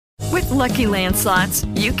Lucky Land Slots,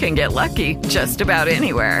 you can get lucky just about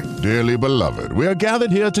anywhere. Dearly beloved, we are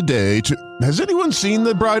gathered here today to... Has anyone seen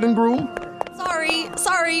the bride and groom?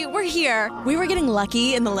 Sorry, we're here. We were getting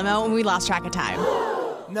lucky in the limo and we lost track of time.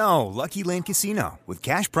 No, Lucky Land Casino, with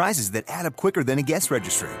cash prizes that add up quicker than a guest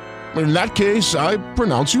registry. In that case, I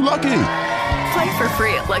pronounce you lucky. Play for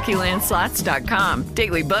free at LuckyLandSlots.com.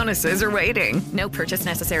 Daily bonuses are waiting. No purchase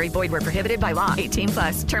necessary. Void where prohibited by law.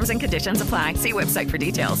 18+. Terms and conditions apply. See website for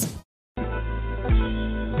details.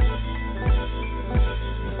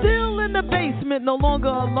 Still in the basement, no longer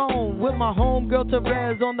alone, with my homegirl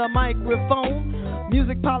Terez on the microphone.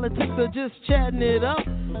 Music, politics, or just chatting it up.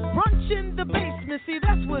 Brunch in the basement, see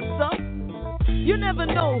that's what's up. You never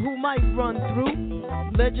know who might run through.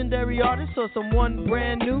 Legendary artist or someone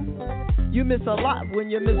brand new. You miss a lot when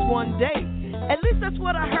you miss one day. At least that's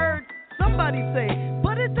what I heard somebody say.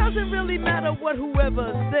 But it doesn't really matter what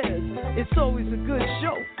whoever says. It's always a good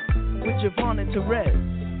show with JaVonne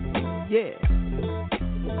Terez. Yeah.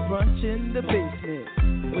 Brunch in the basement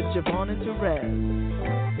with JaVonne Terez.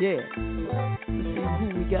 Yeah. Let's see who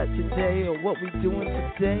we got today or what we doing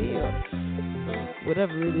today or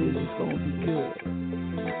whatever it is, it's going to be good.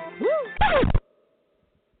 Woo!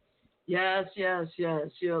 Yes.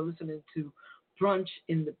 You're listening to Brunch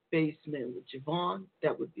in the Basement with JaVonne.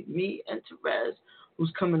 That would be me and Terez,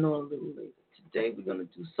 who's coming on a little later. Today we're going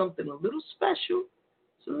to do something a little special.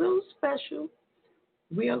 It's a little special.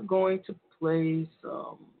 We are going to play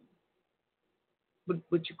some,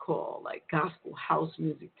 what you call, like gospel house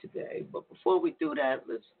music today. But before we do that,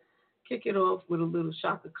 let's kick it off with a little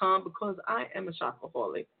Shaka Khan because I am a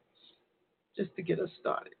shopaholic. Just to get us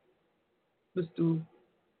started. Let's do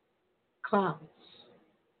Clouds.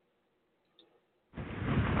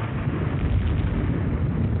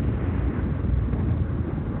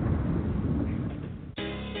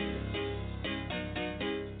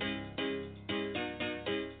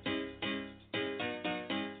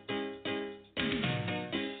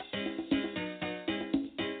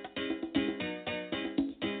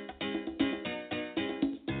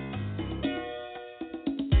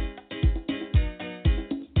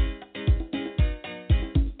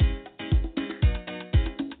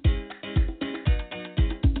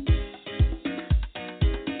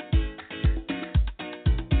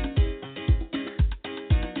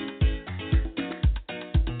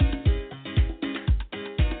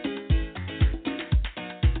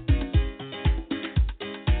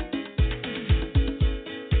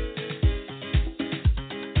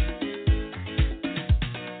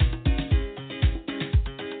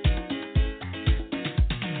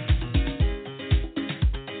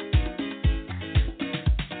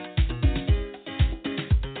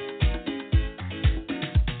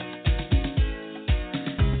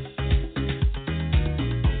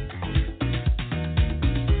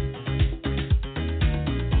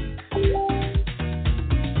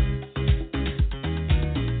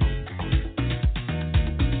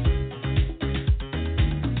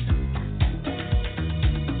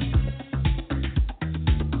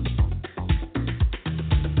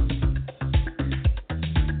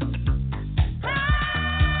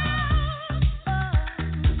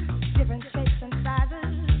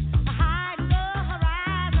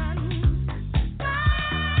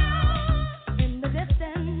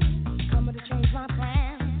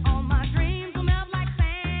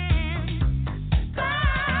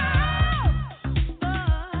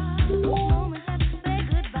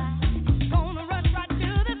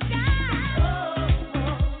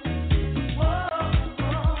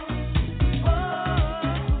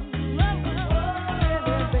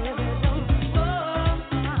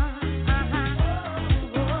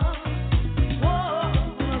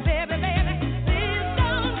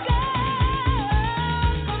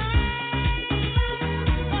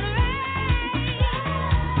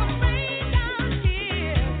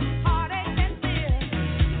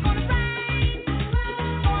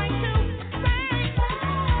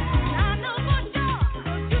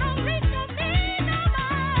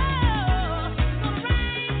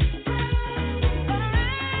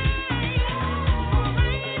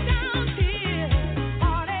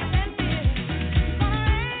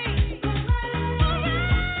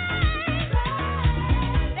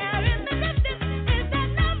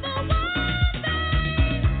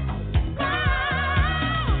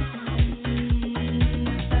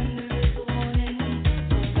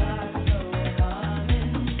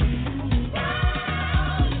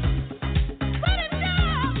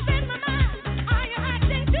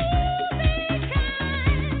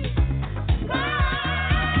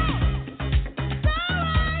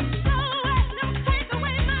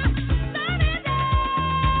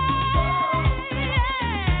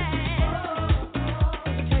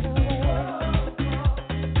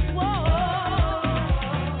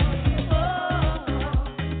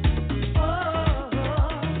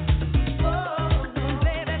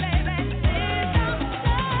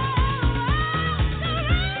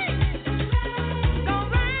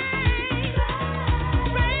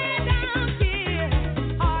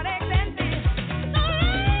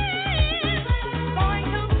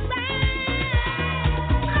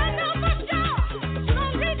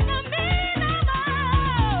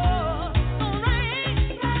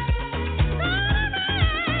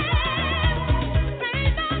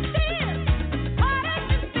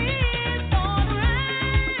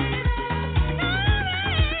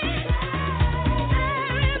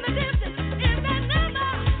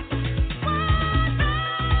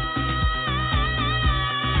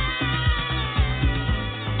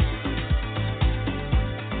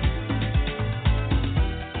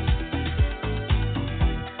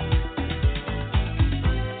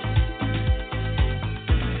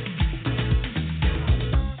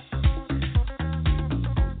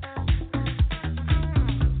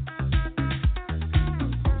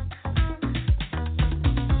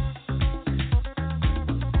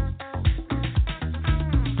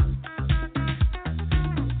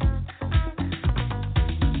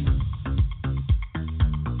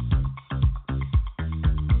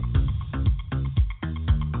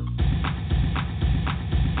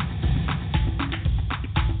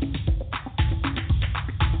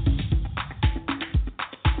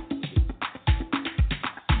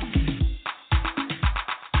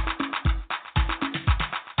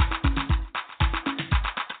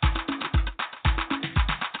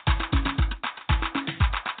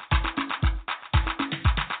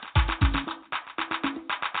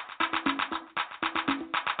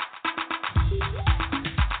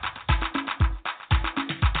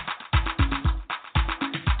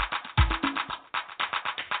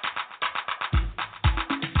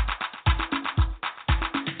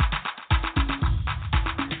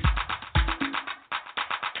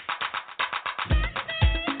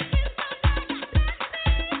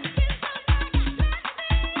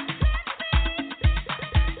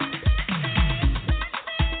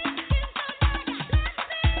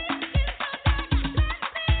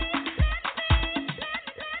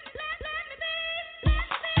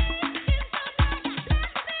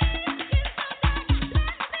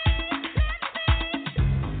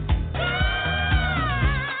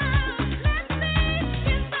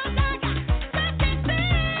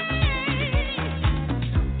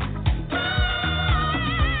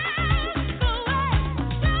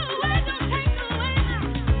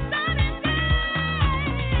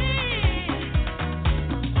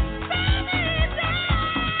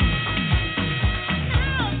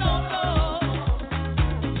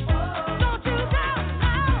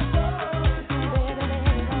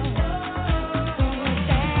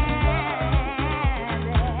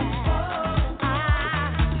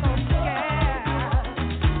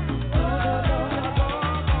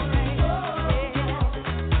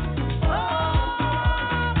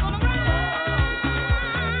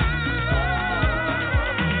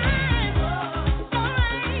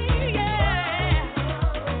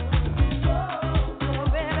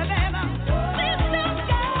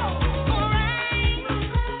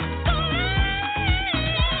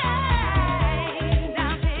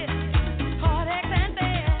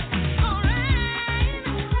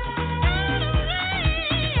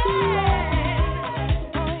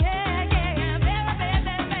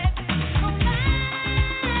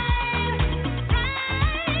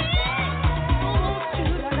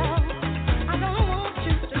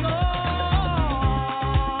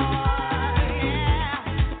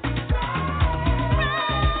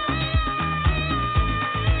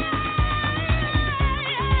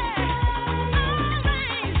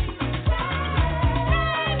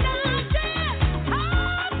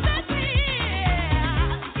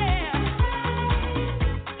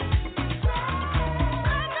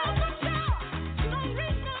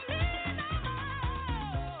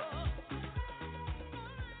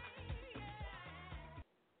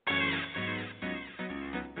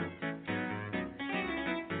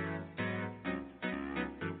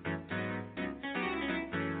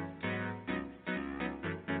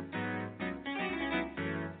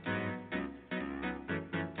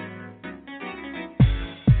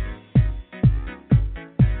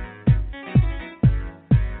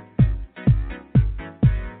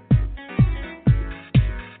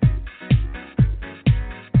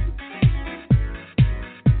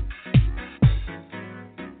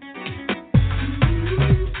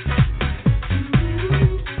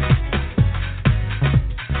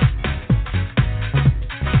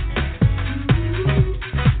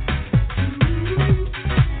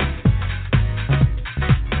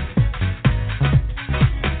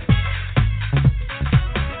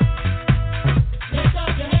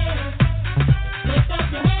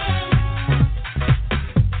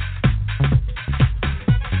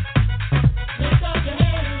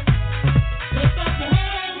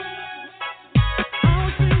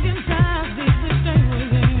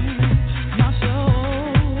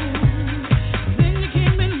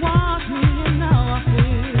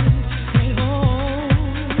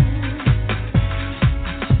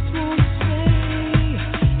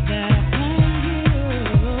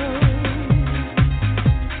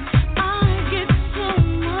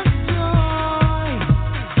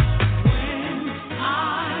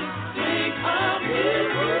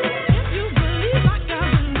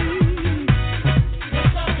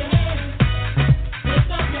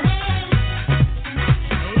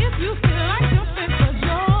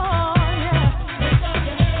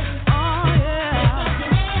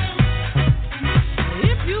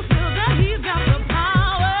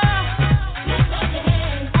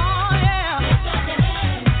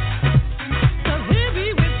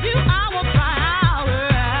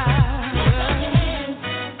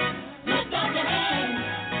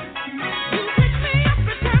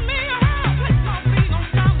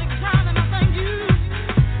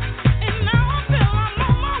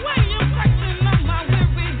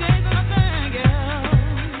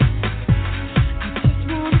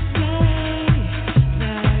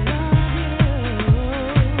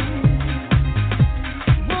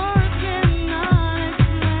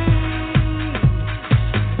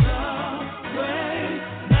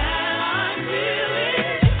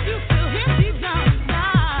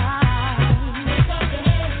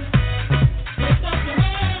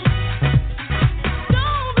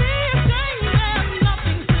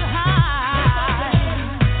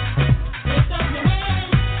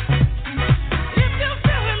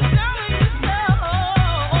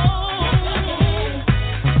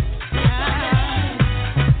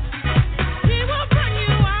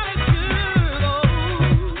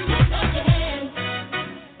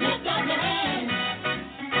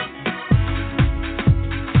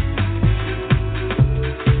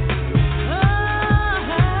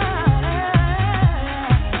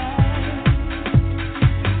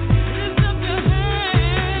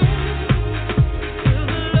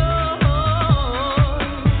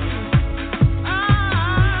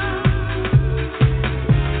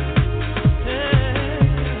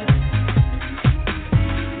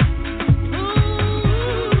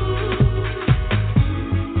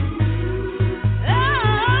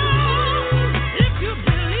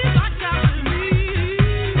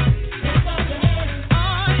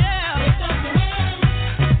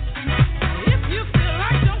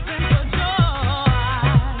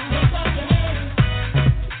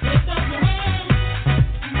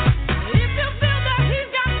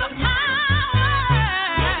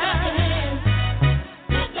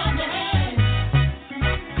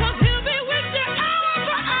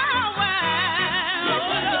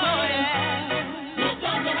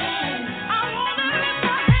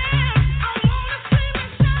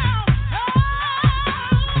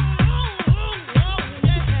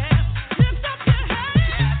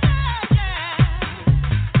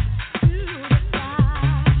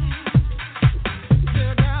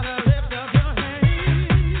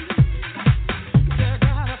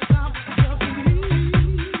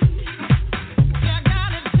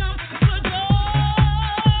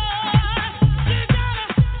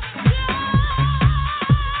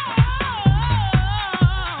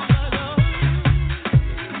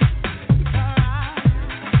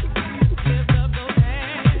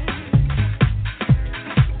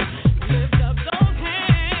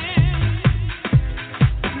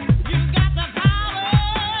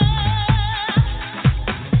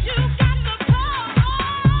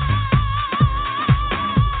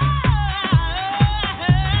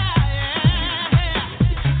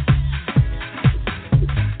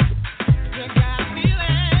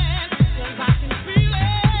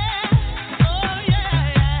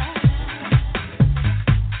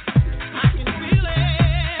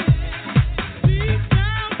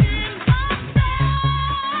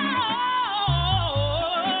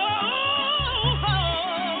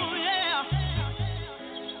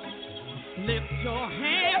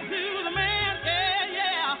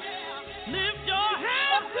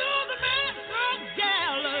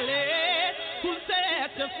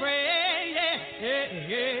 afraid.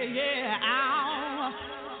 Ow.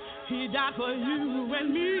 He died for you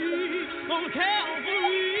and me on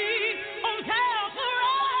Calvary, on Calvary.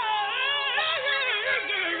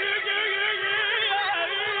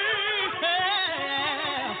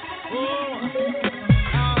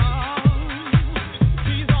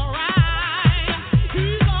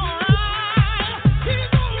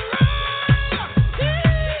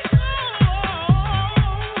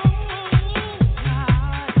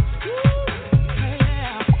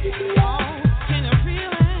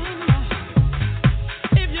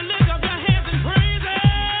 If you lift up your hands and praise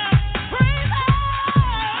Him.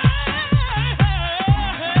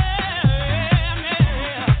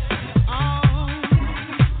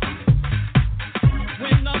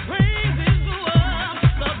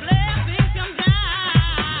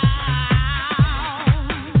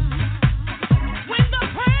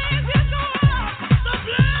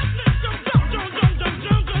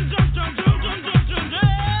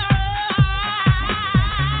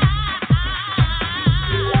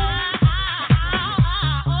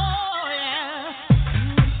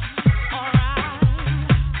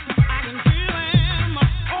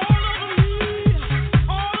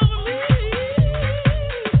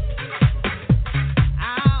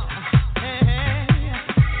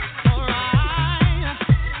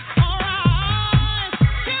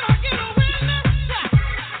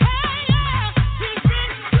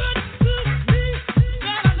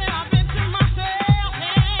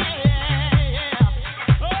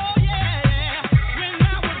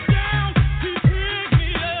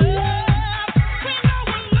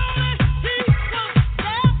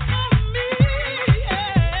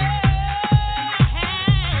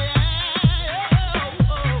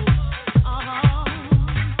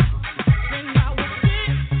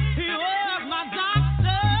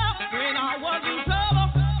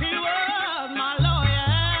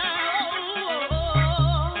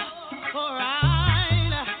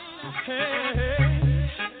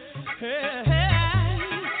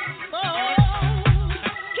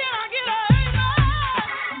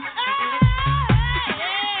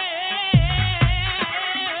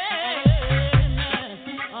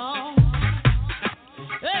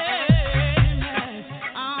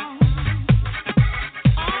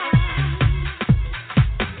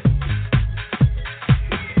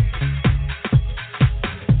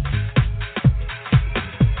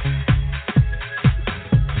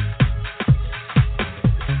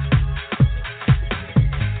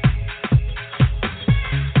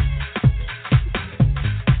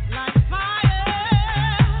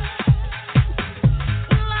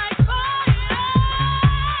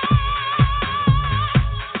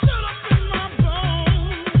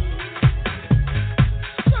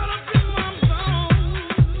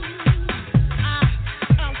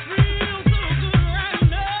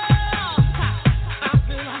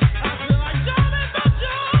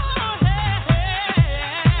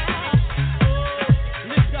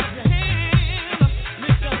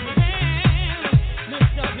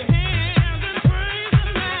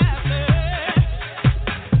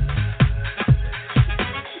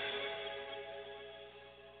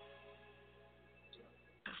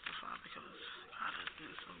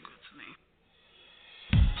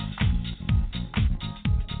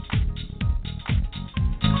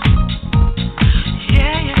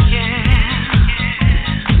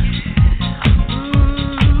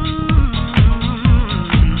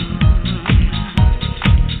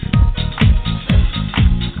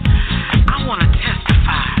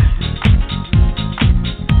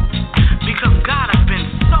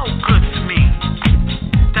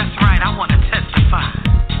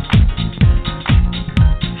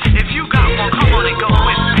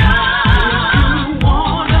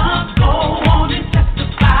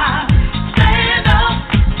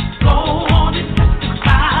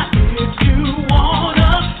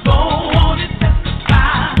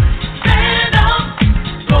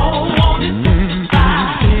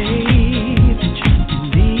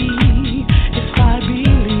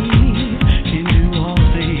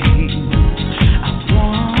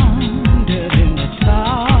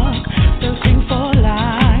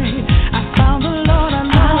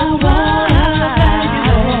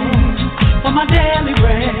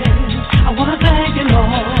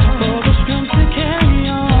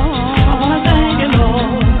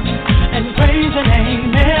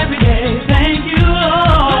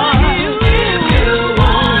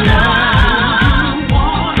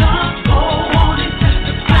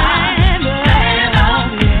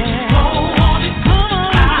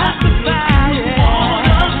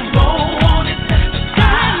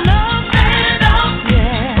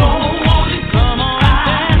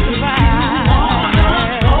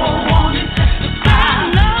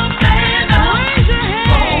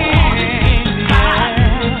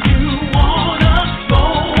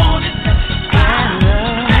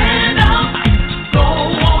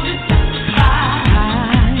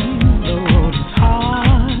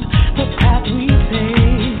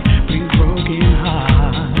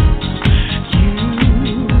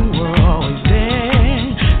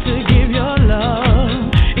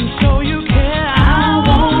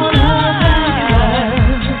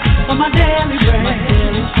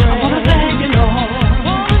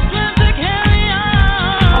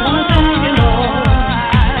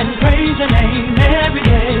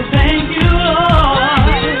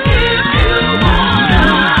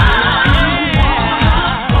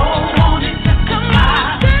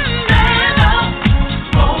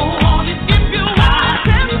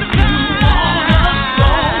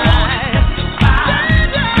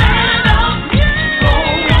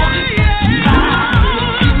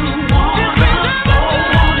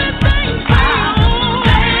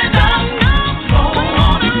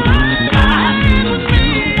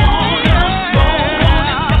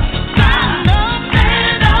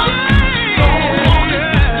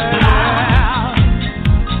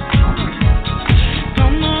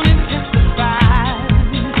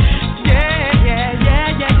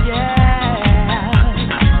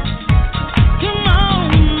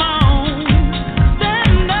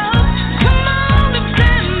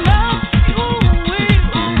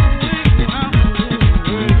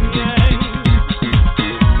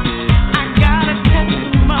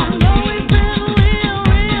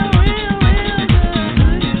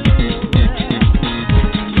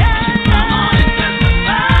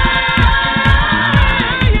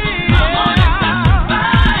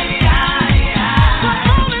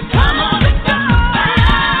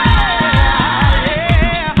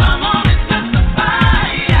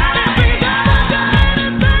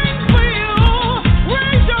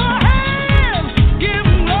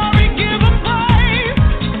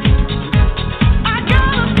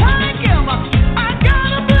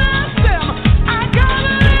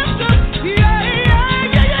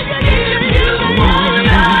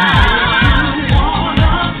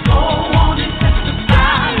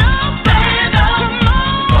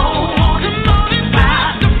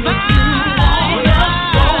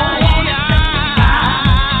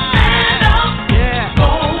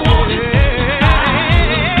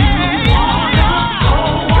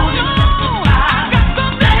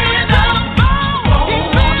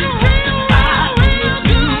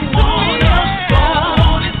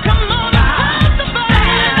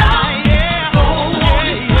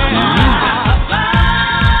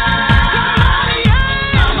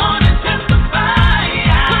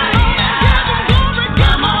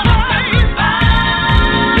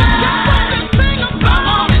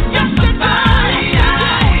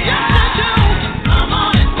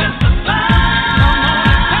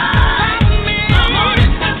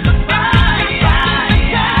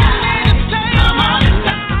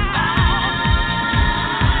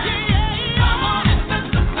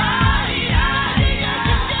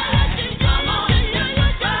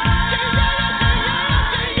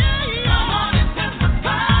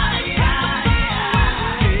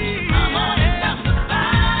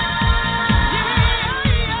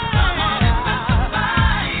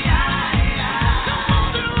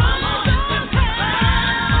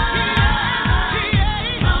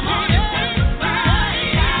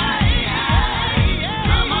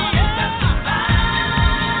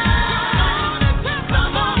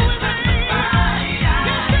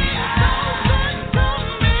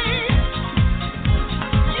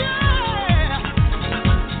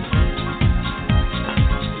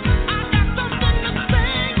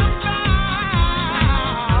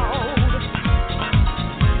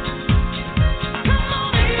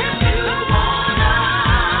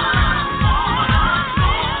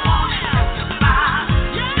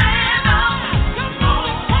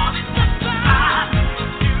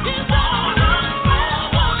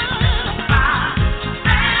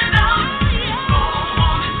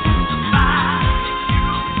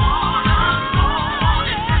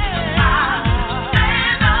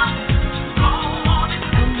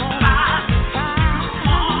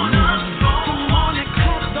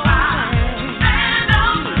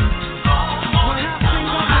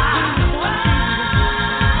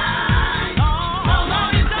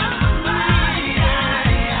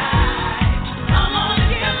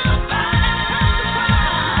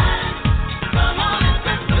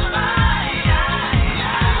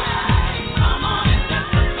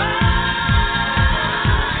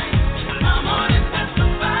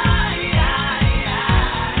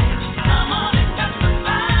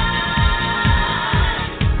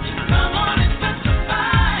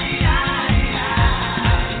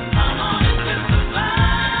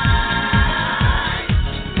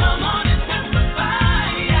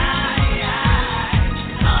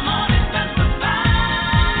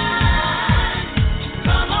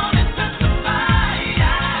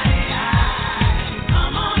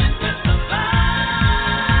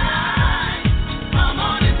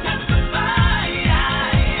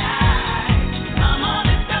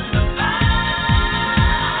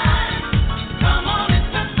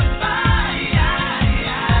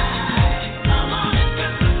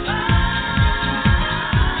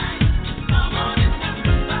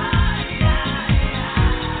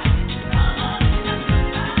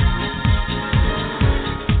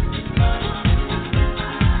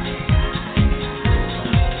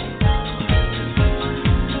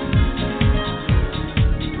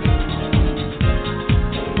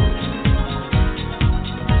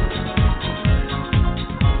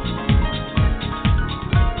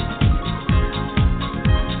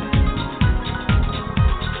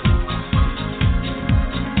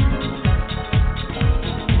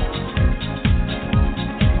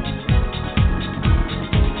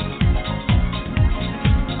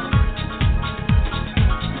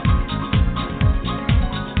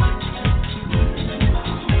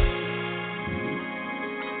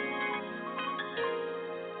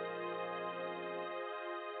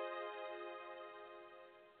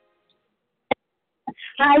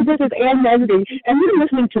 Hi, this is Ann Nesby, and you're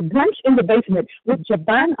listening to Brunch in the Basement with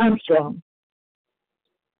JaVonne Armstrong.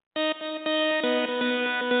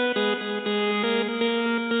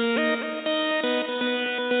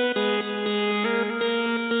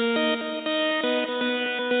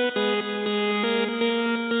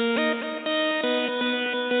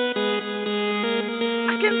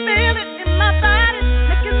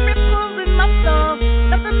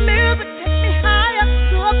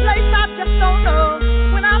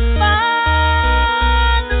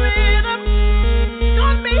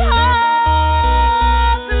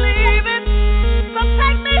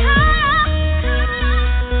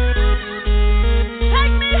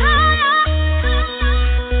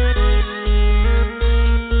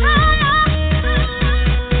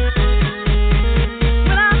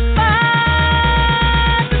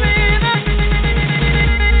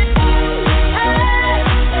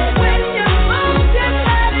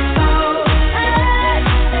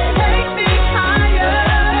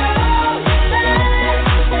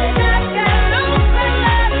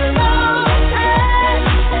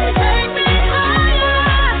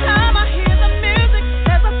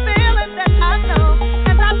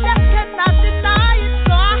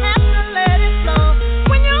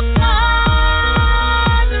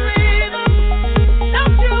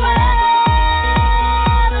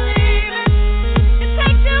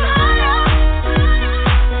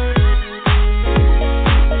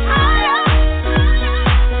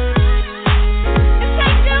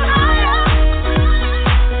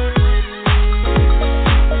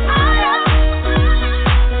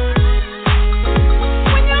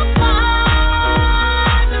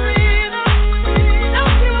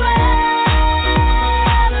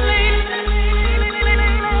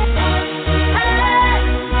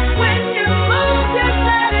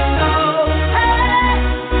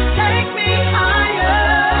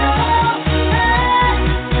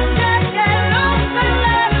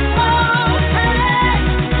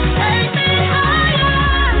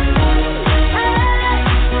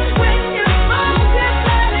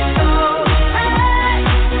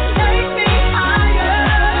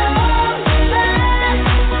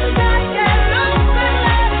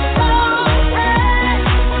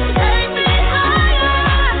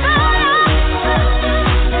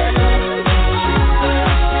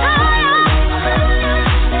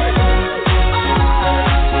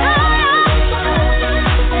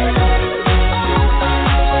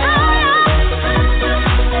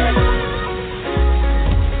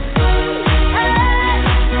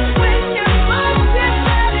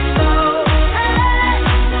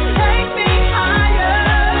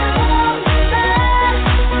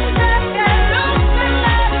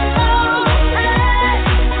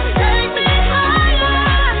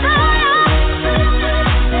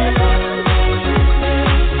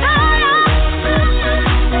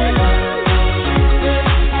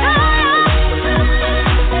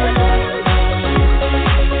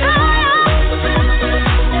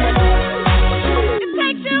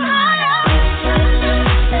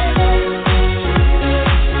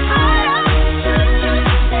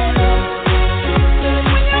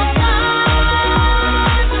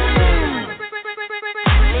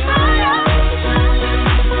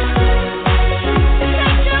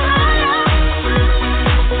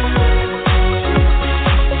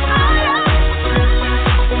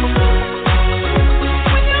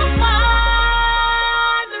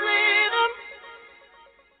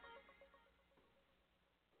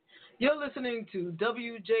 To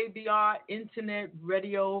WJBR Internet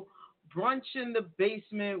Radio, Brunch in the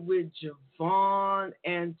Basement with JaVonne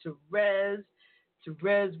and Terez.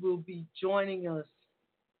 Terez will be joining us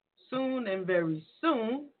soon and very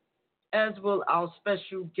soon, as will our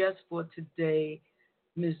special guest for today,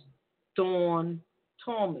 Miss Dawn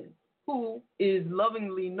Tallman, who is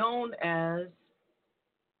lovingly known as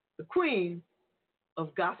the Queen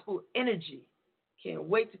of Gospel Energy. Can't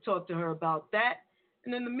wait to talk to her about that.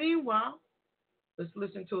 And in the meanwhile, let's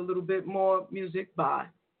listen to a little bit more music by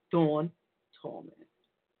Dawn Tallman.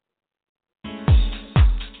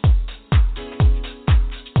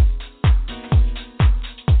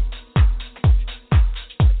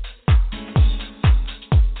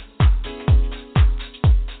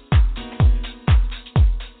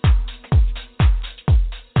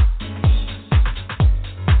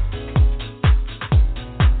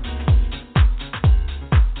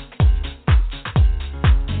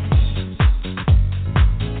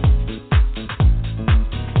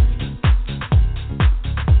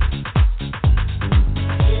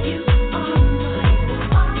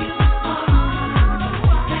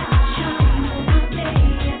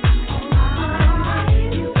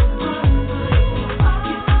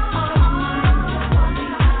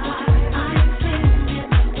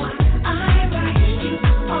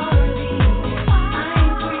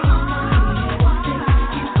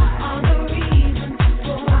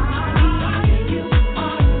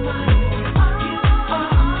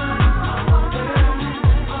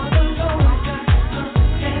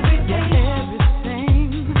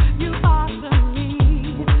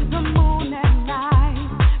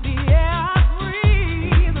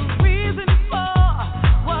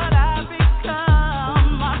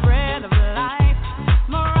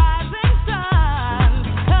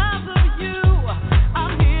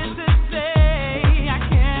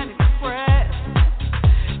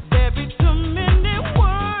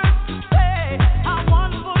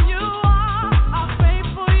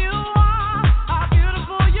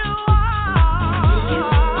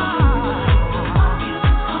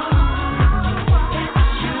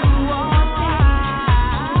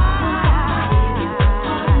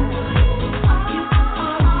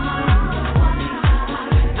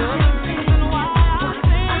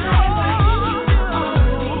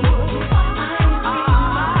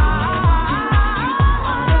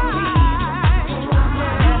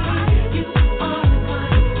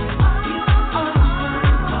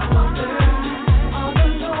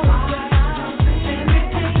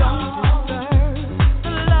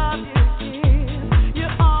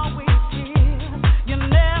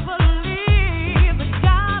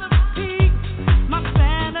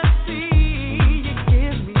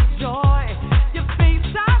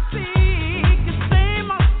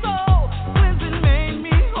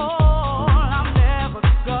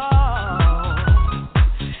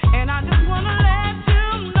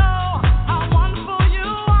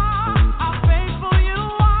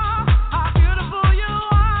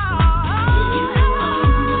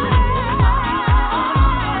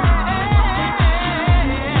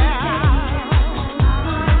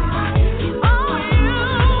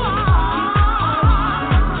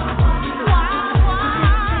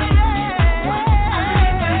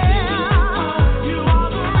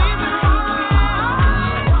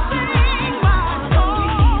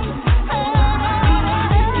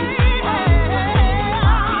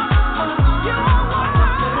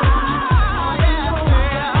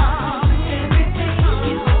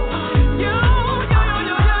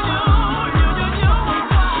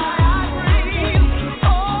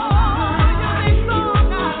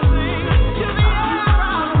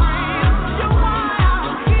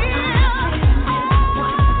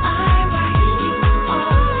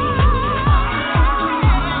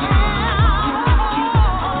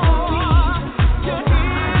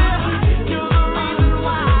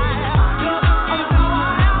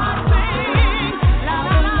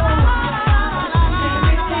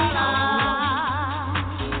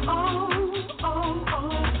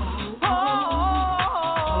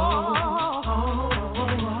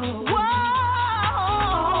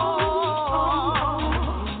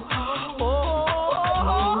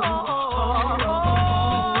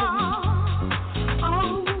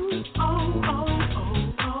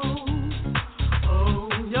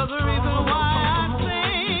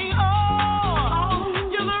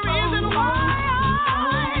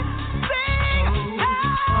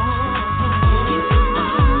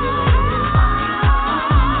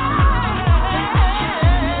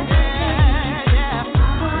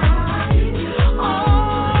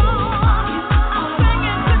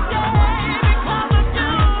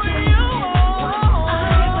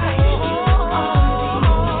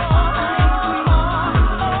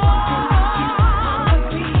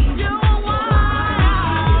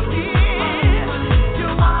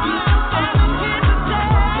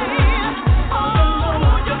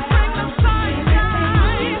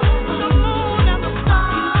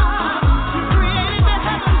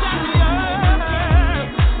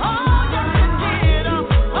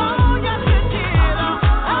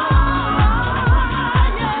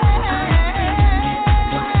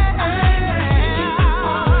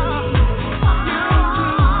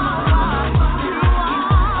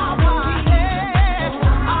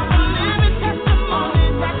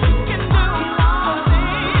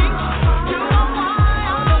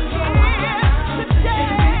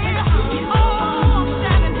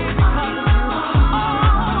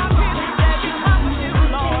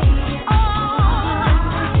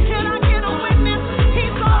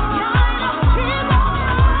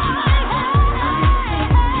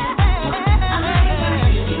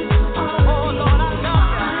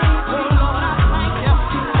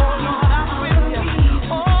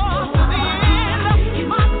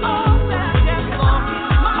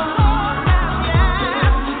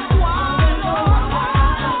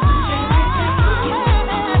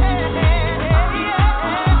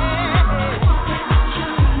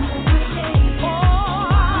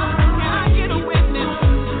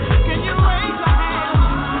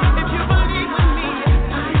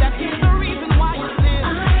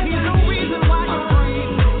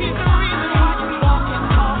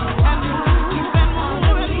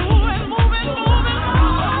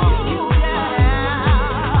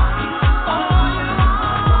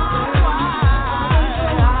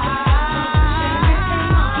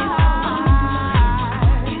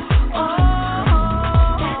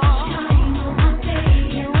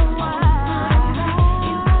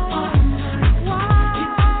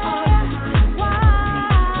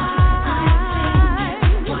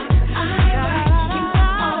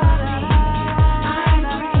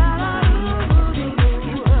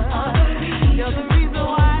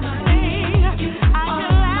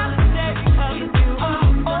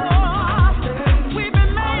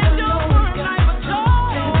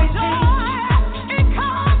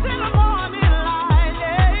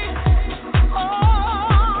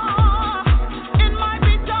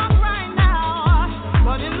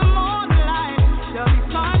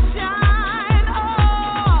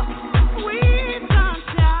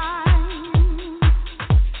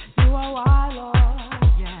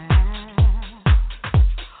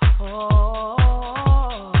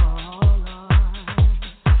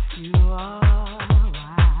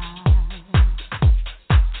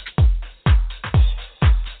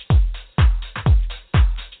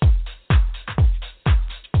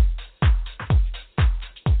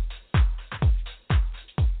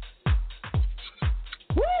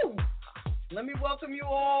 welcome you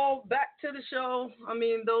all back to the show. I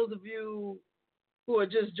mean, those of you who are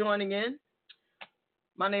just joining in,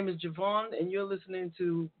 my name is JaVonne, and you're listening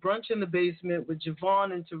to Brunch in the Basement with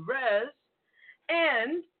JaVonne and Terez.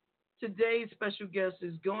 And today's special guest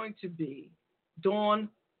is going to be Dawn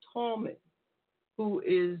Tallman, who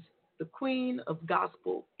is the queen of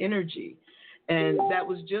gospel energy. And that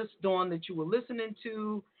was just Dawn that you were listening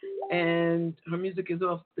to, and her music is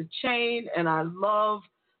off the chain. And I love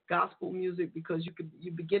gospel music because you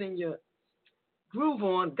be getting your groove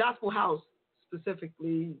on, gospel house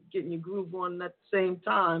specifically, getting your groove on, and at the same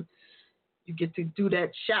time, you get to do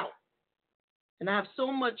that shout. And I have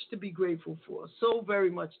so much to be grateful for, so very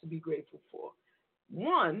much to be grateful for.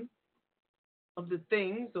 One of the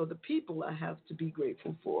things or the people I have to be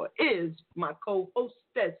grateful for is my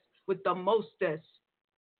co-hostess with the mostest,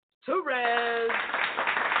 Terez.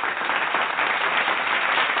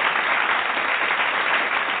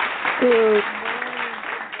 Good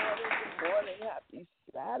morning. Happy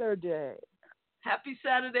Saturday. Happy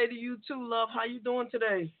Saturday to you too, love. How you doing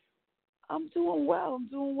today? I'm doing well. I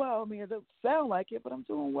mean, it doesn't sound like it, but I'm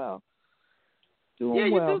doing well. You do sound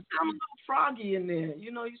a little froggy in there.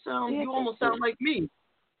 You know, you almost sound like me.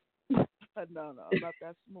 No, I'm not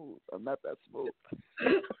that smooth.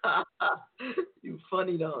 You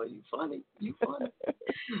funny though. You funny. I'm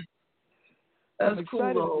That's excited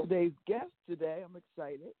cool though. for today's guest today. I'm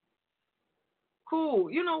excited. Cool.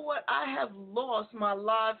 You know what? I have lost my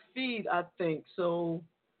live feed, I think. So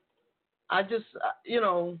I just,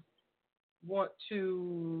 want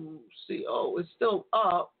to see. Oh, it's still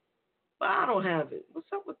up, but I don't have it.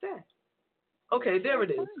 What's up with that? Okay, there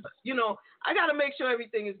it is. I got to make sure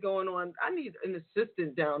everything is going on. I need an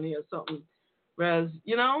assistant down here or something, Rez,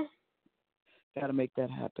 Got to make that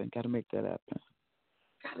happen. Got to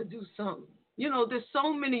do something. There's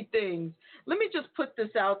so many things. Let me just put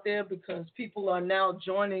this out there because people are now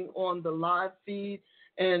joining on the live feed.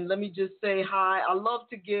 And let me just say hi. I love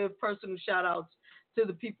to give personal shout outs to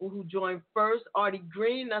the people who joined first. Artie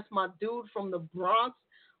Green, that's my dude from the Bronx.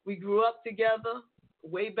 We grew up together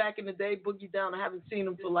way back in the day. Boogie Down. I haven't seen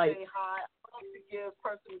him for like. Say hi. I love to give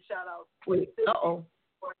personal shout outs. Wait. Uh-oh.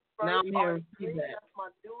 Now I'm hearing feedback.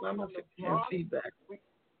 I'm hearing feedback.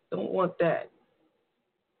 Don't want that.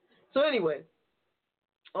 So anyway,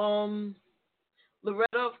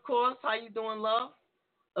 Loretta, of course, how you doing, love?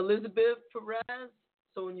 Elizabeth Perez,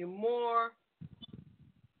 Sonia Moore,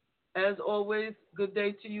 as always, good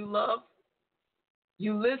day to you, love.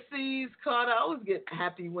 Ulysses Carter, I always get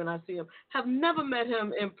happy when I see him. Have never met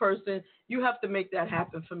him in person. You have to make that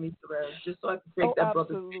happen for me, Perez, just so I can take that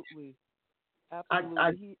brother. Absolutely.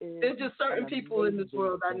 There's just certain people in this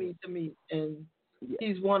world I need to meet, and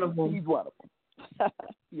he's one of them. He's one of them.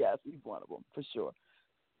 Yes, he's one of them, for sure.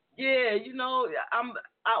 Yeah,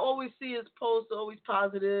 I always see his posts, always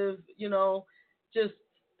positive, just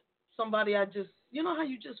somebody how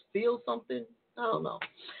you just feel something? I don't know.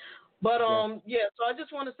 But, so I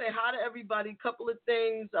just want to say hi to everybody. Couple of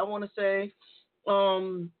things I want to say.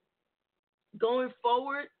 Going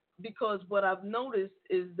forward, because what I've noticed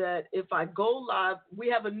is that if I go live, we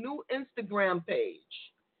have a new Instagram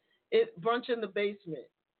page. Brunch in the Basement,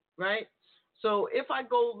 right? So if I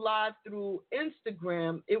go live through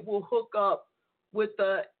Instagram, it will hook up with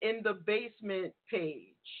the In the Basement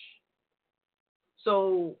page.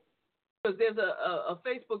 So, because there's a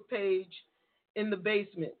Facebook page in the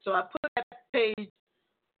basement. So I put that page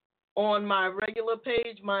on my regular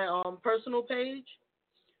page, my personal page,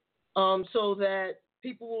 so that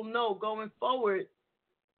people will know going forward,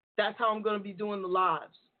 that's how I'm going to be doing the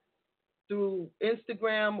lives, through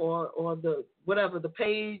Instagram or the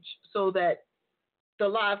page, so that the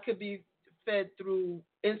live could be fed through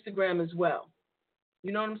Instagram as well.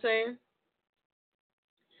 You know what I'm saying?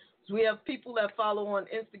 So we have people that follow on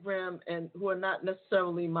Instagram and who are not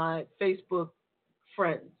necessarily my Facebook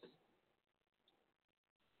friends.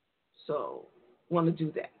 So, want to do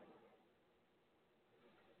that.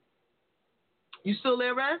 You still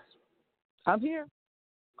there, Rez? I'm here.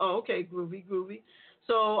 Oh, okay, groovy.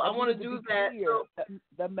 So I want to do that. So,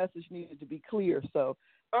 that message needed to be clear. So.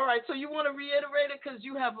 All right. So you want to reiterate it because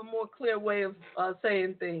you have a more clear way of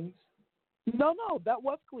saying things. No, that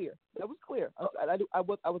was clear. I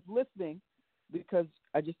was listening because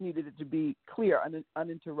I just needed it to be clear,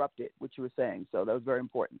 uninterrupted, what you were saying. So that was very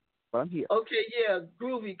important. But I'm here. Okay, yeah,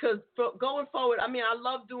 groovy. Because going forward, I mean, I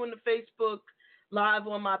love doing the Facebook Live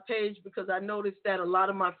on my page because I noticed that a lot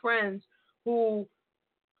of my friends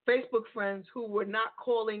Facebook friends who were not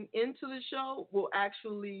calling into the show will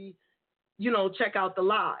actually, check out the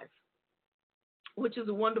live, which is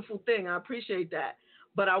a wonderful thing. I appreciate that.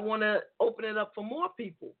 But I want to open it up for more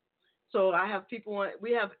people. So I have people on.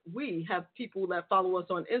 We have people that follow us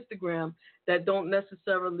on Instagram that who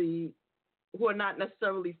are not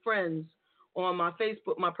necessarily friends on my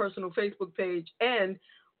personal Facebook page, and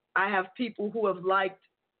I have people who have liked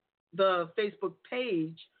the Facebook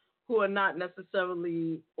page who are not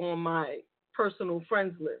necessarily on my personal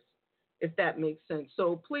friends list, if that makes sense.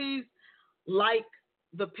 So please like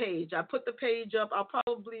the page. I put the page up. I'll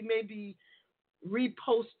probably maybe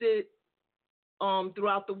repost it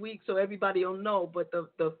throughout the week so everybody will know. But the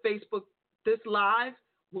Facebook, this live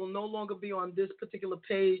will no longer be on this particular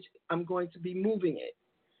page. I'm going to be moving it.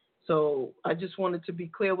 So I just wanted to be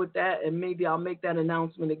clear with that, and maybe I'll make that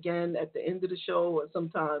announcement again at the end of the show or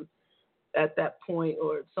sometime at that point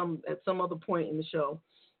or at some other point in the show.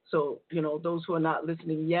 So, those who are not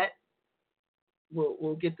listening yet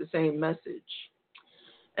will get the same message.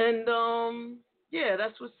 And,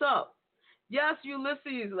 that's what's up. Yes,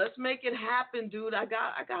 Ulysses, let's make it happen, dude. I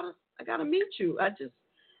gotta meet you. I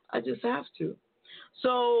just have to.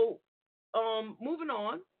 So, moving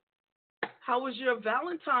on. How was your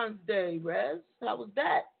Valentine's Day, Rez? How was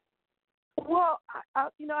that? Well, I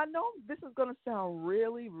know this is going to sound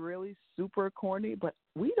really, really super corny, but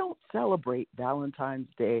we don't celebrate Valentine's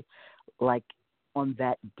Day like on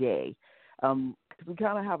that day. 'Cause we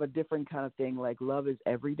kind of have a different kind of thing, like love is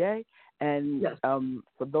every day. And yes.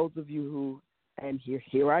 For those of you who, and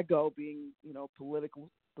here I go being, political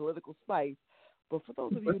spice, but for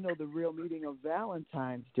those of you who know the real meaning of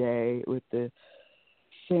Valentine's Day with the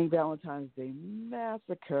St. Valentine's Day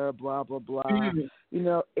Massacre, blah, blah, blah.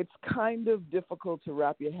 Mm-hmm. It's kind of difficult to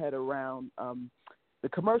wrap your head around the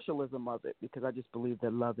commercialism of it, because I just believe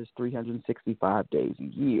that love is 365 days a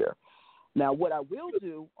year. Now, what I will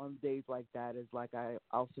do on days like that is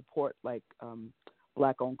I'll support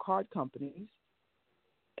Black-owned card companies.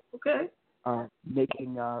 Okay.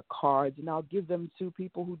 Making cards, and I'll give them to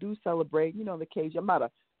people who do celebrate, the occasion. I'm not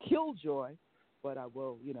a killjoy, but I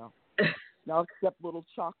will, I'll accept little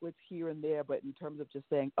chocolates here and there, but in terms of just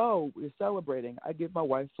saying, oh, we're celebrating, I give my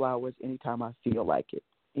wife flowers anytime I feel like it.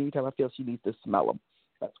 Anytime I feel she needs to smell them.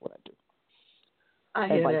 That's what I do. I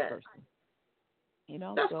hear that. Versa.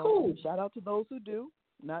 That's so cool. Shout out to those who do,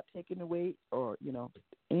 not taking away or,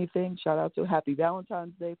 anything. Shout out to Happy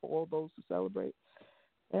Valentine's Day for all those who celebrate.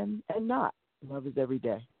 And not. Love is every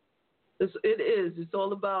day. It is. It's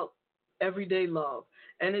all about everyday love.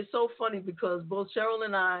 And it's so funny because both Cheryl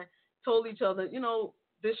and I told each other,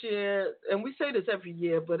 this year, and we say this every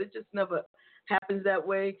year, but it just never happens that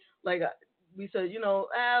way. Like we said,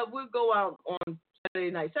 we'll go out on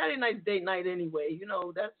Saturday night. Saturday night's date night anyway.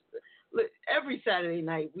 That's every Saturday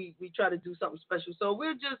night we try to do something special. So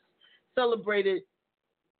we'll just celebrate it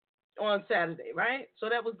on Saturday, right? So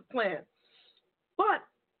that was the plan. But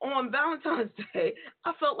on Valentine's Day,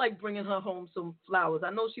 I felt like bringing her home some flowers. I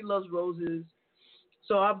know she loves roses,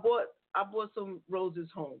 so I bought some roses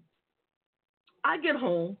home. I get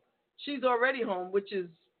home, she's already home, which is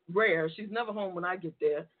rare. She's never home when I get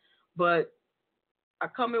there, but I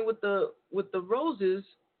come in with the roses,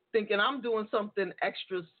 thinking I'm doing something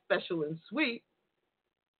extra special and sweet.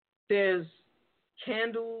 There's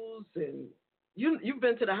candles, and you've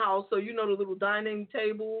been to the house, so you know the little dining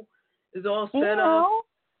table is all set up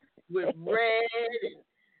with red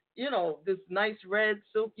and, this nice red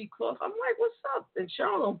silky cloth. I'm like, what's up? And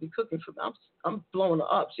Cheryl don't be cooking for me. I'm blowing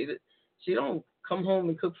her up. She don't come home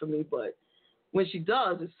and cook for me, but when she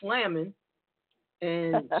does, it's slamming.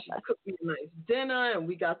 And she cooked me a nice dinner, and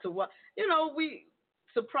we got to watch. We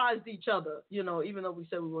surprised each other, even though we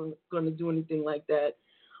said we weren't going to do anything like that.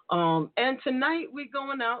 And tonight we're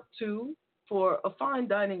going out for a fine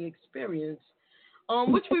dining experience,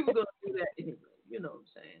 which we were going to do that anyway. You know what I'm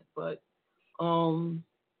saying? But,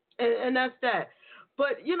 and that's that.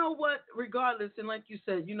 But you know what? Regardless, and like you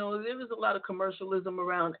said, there is a lot of commercialism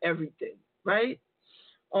around everything, right?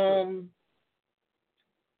 And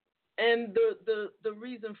the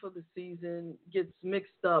reason for the season gets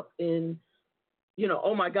mixed up in,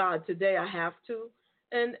 oh my God, today I have to.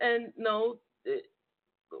 And no,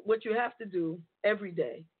 what you have to do every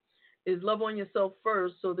day is love on yourself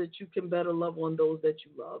first so that you can better love on those that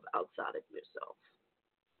you love outside of yourself.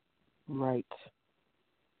 Right.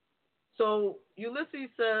 So Ulysses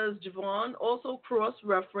says, JaVonne, also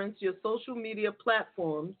cross-reference your social media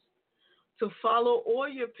platforms to follow all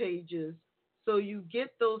your pages so you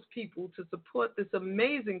get those people to support this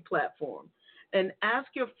amazing platform, and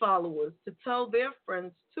ask your followers to tell their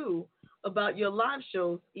friends too about your live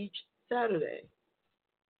shows each Saturday.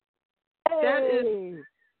 Hey. That is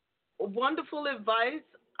wonderful advice.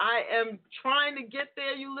 I am trying to get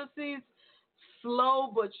there, Ulysses,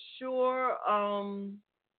 slow but sure.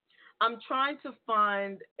 I'm trying to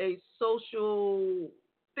find a social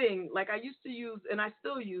thing. Like I used to use, and I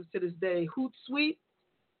still use to this day, Hootsuite,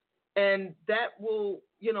 and that will,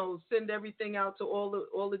 send everything out to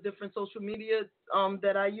all the different social media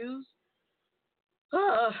that I use.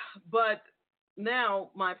 But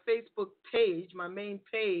now my Facebook page, my main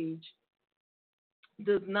page,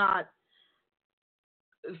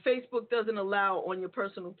 Facebook doesn't allow on your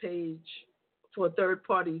personal page for a third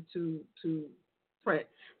party to print.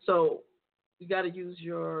 So you got to use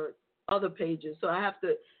your other pages. So I have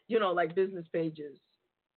to, like business pages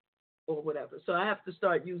or whatever. So I have to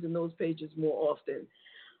start using those pages more often.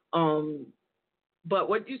 But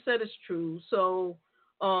what you said is true. So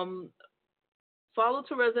follow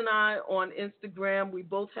Terez and I on Instagram. We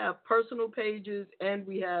both have personal pages, and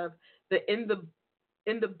we have the in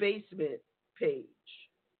the basement page.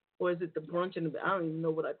 Or is it the brunch in the? I don't even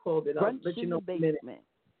know what I called it. I'll let you know in a minute.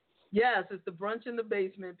 Yes, it's the brunch in the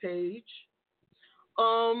basement page.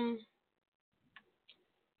 And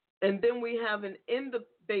then we have an in the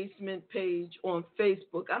basement page on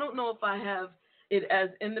Facebook. I don't know if I have it as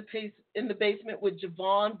in the basement with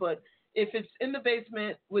JaVonne, but if it's in the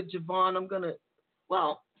basement with JaVonne, I'm gonna.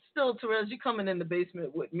 Well, still, Terez, you're coming in the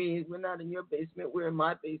basement with me. We're not in your basement. We're in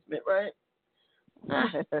my basement, right?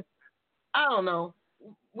 I don't know.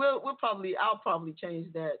 I'll probably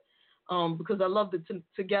change that because I love the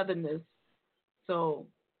togetherness. So,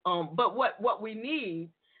 but what we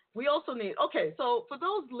need, we also need. Okay, so for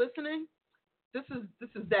those listening, this is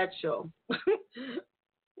that show.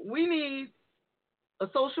 We need a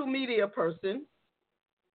social media person,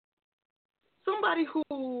 somebody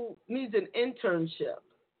who needs an internship,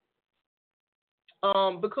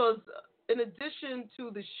 because in addition to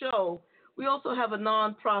the show, we also have a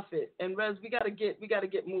nonprofit, and Rez, we got to get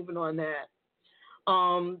moving on that.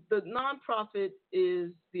 The nonprofit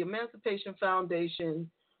is the Emancipation Foundation,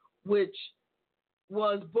 which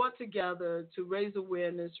was brought together to raise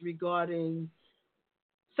awareness regarding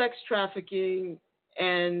sex trafficking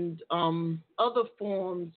and other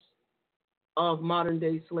forms of modern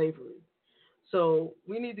day slavery. So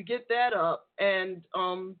we need to get that up, and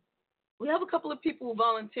we have a couple of people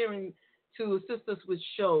volunteering to assist us with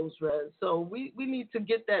shows, Rez. So we need to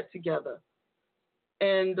get that together.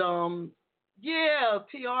 And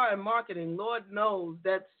PR and marketing, Lord knows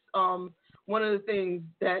that's one of the things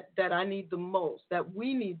that I need the most, that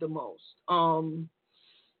we need the most.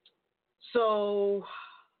 So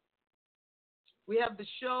we have the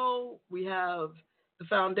show, we have the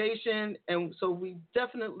foundation, and so we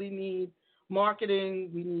definitely need marketing,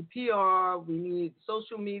 we need PR, we need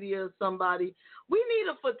social media, somebody. We need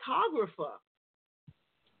a photographer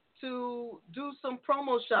to do some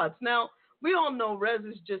promo shots. Now, we all know Rez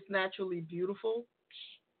is just naturally beautiful.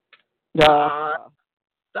 Yeah.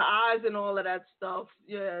 The eyes and all of that stuff.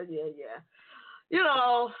 Yeah.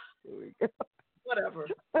 Whatever.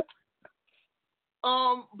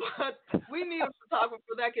 But we need a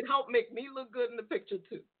photographer that can help make me look good in the picture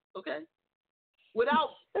too, okay?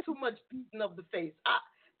 Without too much beating of the face.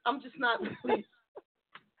 I'm just not really.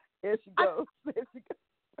 Here she goes. I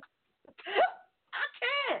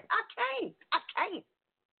can't.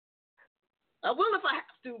 I will if I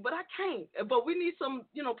have to, but I can't. But we need some,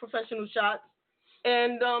 professional shots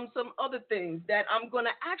and some other things that I'm going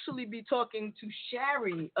to actually be talking to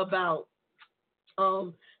Shari about.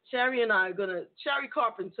 Shari and I are Shari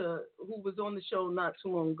Carpenter, who was on the show not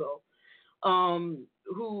too long ago,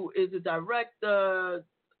 who is a director,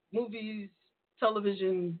 movies,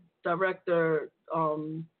 television director.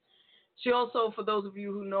 She also, for those of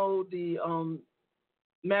you who know the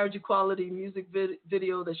marriage equality music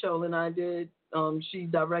video that Cheryl and I did, she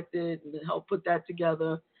directed and helped put that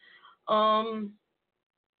together.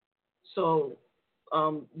 So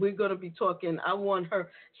we're going to be talking. I want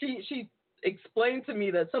her. She explained to me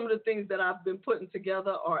that some of the things that I've been putting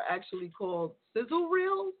together are actually called sizzle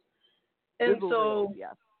reels. And so,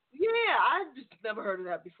 yeah, I just never heard of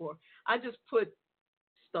that before. I just put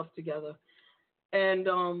stuff together. And,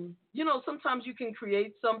 sometimes you can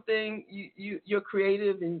create something, you're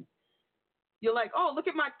creative, and you're like, oh, look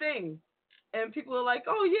at my thing. And people are like,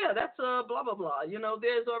 oh, yeah, that's a blah, blah, blah.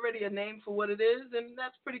 There's already a name for what it is, and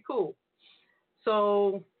that's pretty cool.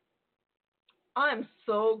 So I'm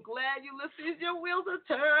so glad, Ulysses, your wheels are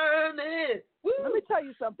turning. Woo! Let me tell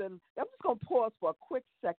you something. I'm just going to pause for a quick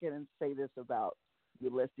second and say this about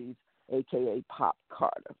Ulysses, a.k.a. Pop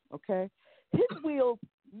Carter, okay? His wheels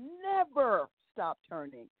never stop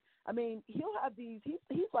turning. I mean, he'll have these,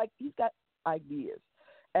 he's got ideas.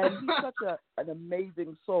 And he's such an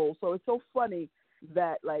amazing soul. So it's so funny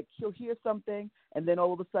that, like, he'll hear something and then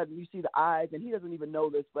all of a sudden you see the eyes, and he doesn't even know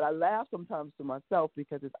this, but I laugh sometimes to myself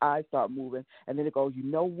because his eyes start moving, and then it goes, you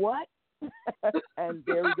know what? And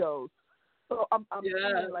there he goes. So I'm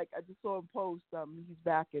feeling like I just saw him post. He's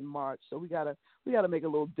back in March, so we gotta make a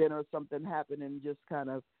little dinner or something happen and just kind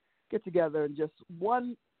of get together and just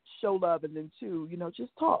one, show love, and then two,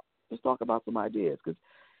 just talk about some ideas, because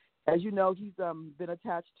as you know, he's been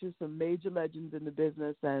attached to some major legends in the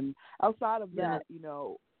business, and outside of that,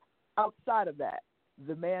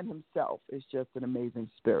 the man himself is just an amazing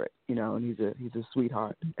spirit, and he's a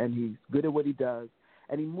sweetheart, and he's good at what he does,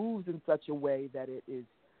 and he moves in such a way that it is.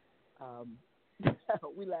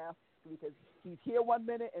 We laugh because he's here 1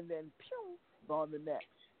 minute and then pew, gone the next.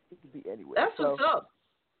 It could be anywhere. That's what's up.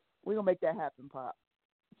 We're gonna make that happen, Pop.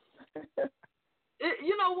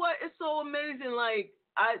 You know what? It's so amazing. Like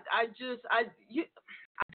I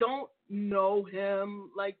don't know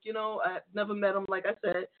him. Like I've never met him. Like I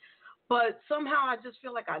said, but somehow I just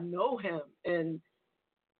feel like I know him, and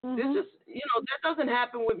it's just that doesn't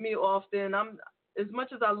happen with me often. I'm as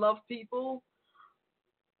much as I love people,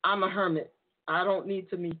 I'm a hermit. I don't need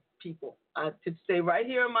to meet people. I could stay right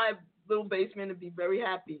here in my little basement and be very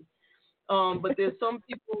happy. But there's some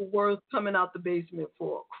people worth coming out the basement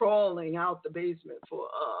for, crawling out the basement for,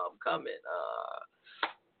 coming.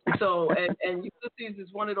 So, and Ulysses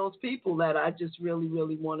is one of those people that I just really,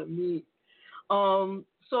 really want to meet.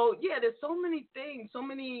 So yeah, there's so many things, so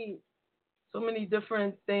many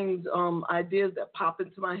different things, ideas that pop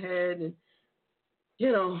into my head, and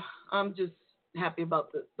I'm just happy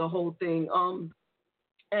about the whole thing.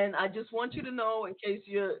 And I just want you to know, in case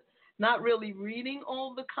you're not really reading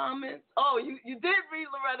all the comments. Oh, you did read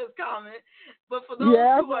Loretta's comment, but for those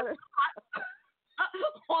who are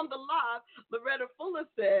on the live, Loretta Fuller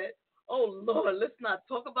said, "Oh Lord, let's not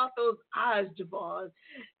talk about those eyes, JaVonne.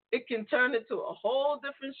 It can turn into a whole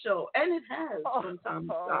different show," and it has from time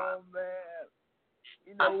to time. Oh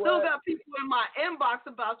man, I still got people in my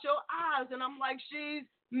inbox about your eyes, and I'm like, she's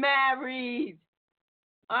married,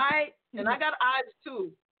 all right, and I got eyes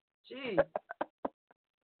too. Jeez.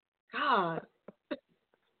 God.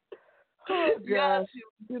 Oh, gosh. Yes.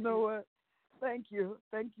 You know what? Thank you,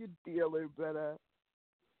 dear Loretta.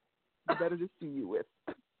 Better to see you with.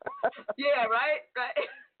 Yeah, right. I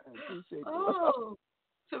appreciate you. Oh,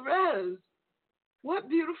 Terez, what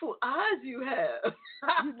beautiful eyes you have.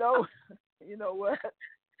 You know what?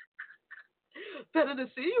 Better to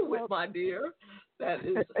see you with, my dear. That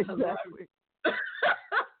is exactly.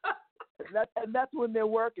 And that's when they're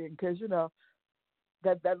working, because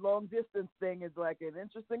that long distance thing is like an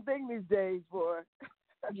interesting thing these days, boy.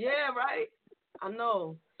 Yeah, right. I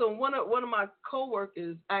know. So one of my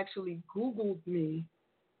coworkers actually Googled me,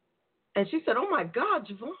 and she said, "Oh my God,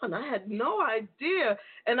 JaVonne, I had no idea."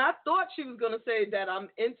 And I thought she was gonna say that I'm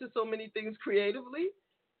into so many things creatively.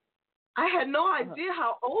 I had no idea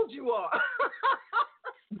how old you are.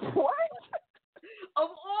 What? Of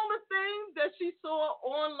all the things that she saw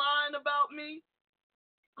online about me,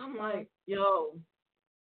 I'm like,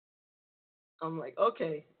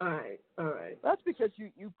 okay, all right. That's because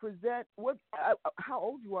you present how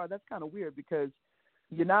old you are. That's kind of weird because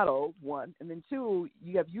you're not old, one, and then two,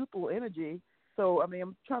 you have youthful energy. So I mean,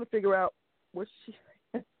 I'm trying to figure out what she.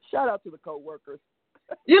 Shout out to the coworkers.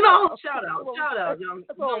 Shout out, young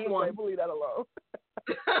one. Leave that alone.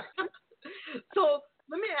 So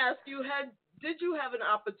let me ask you, did you have an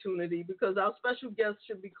opportunity, because our special guest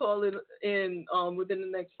should be calling in within the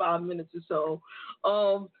next 5 minutes or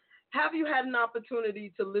so, have you had an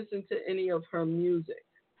opportunity to listen to any of her music?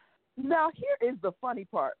 Now, here is the funny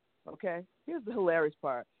part, okay? Here's the hilarious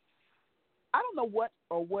part. I don't know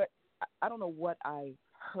what I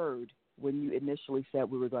heard when you initially said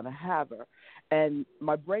we were going to have her, and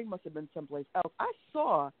my brain must have been someplace else. I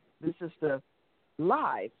saw the sister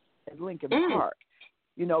live at Lincoln Park.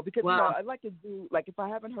 Because I like to do, like, if I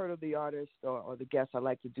haven't heard of the artist or the guest, I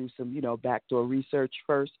like to do some, backdoor research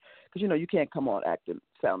first, because you can't come on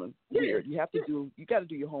sounding weird. You got to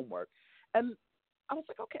do your homework. And I was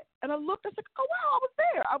like, okay. And I looked, I was like, oh wow,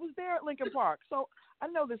 I was there at Lincoln Park. So I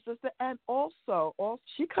know this sister, and also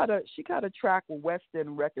she cut a track with West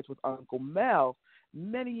End Records with Uncle Mel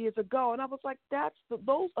many years ago, and I was like,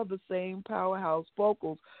 those are the same powerhouse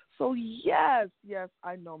vocals. So yes,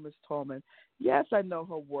 I know Miss Tallman. Yes, I know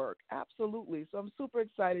her work. Absolutely. So I'm super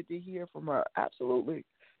excited to hear from her. Absolutely.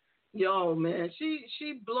 Yo, man,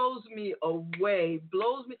 she blows me away.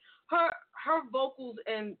 Blows me. Her vocals,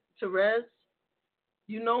 and Terez,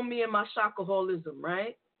 me and my Shakaholism,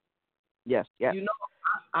 right? Yes.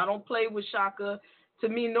 I don't play with Shaka. To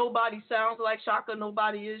me, nobody sounds like Shaka.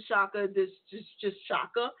 Nobody is Shaka. This just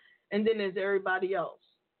Shaka, and then there's everybody else.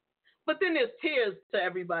 But then there's tiers to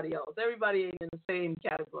everybody else. Everybody ain't in the same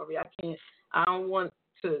category. I don't want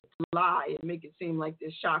to lie and make it seem like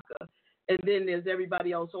there's Shaka. And then there's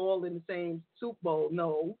everybody else all in the same soup bowl.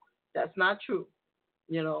 No, that's not true.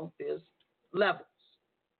 You know, there's levels.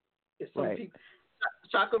 There's some people.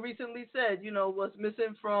 Shaka recently said, you know, what's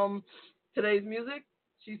missing from today's music?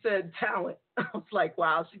 She said talent. I was like,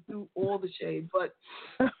 wow, she threw all the shade. But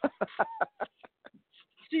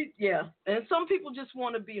and some people just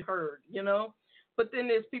want to be heard, you know. But then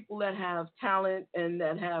there's people that have talent and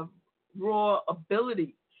that have raw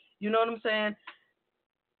ability. You know what I'm saying?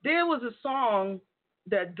 There was a song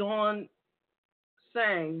that Dawn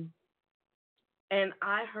sang, and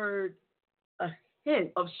I heard a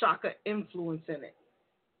hint of Shaka influence in it.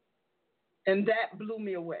 And that blew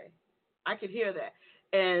me away. I could hear that.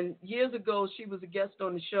 And years ago, she was a guest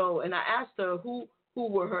on the show, and I asked her who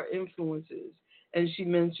were her influences. And she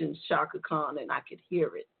mentioned Shaka Khan, and I could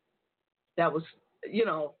hear it. That was, you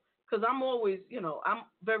know, because I'm always, you know, I'm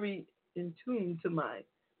very in tune to my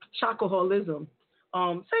Shakaholism.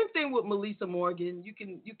 Same thing with Melissa Morgan. You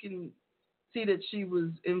can see that she was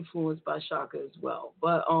influenced by Shaka as well.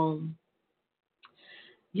 But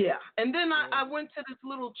yeah. And then I went to this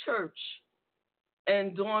little church,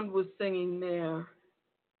 and Dawn was singing there,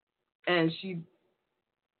 and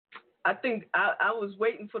I think I was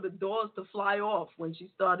waiting for the doors to fly off when she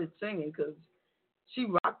started singing because she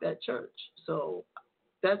rocked that church. So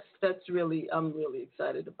that's really, I'm really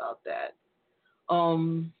excited about that.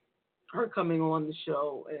 Her coming on the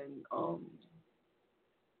show and,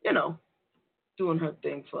 you know, doing her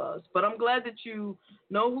thing for us. But I'm glad that you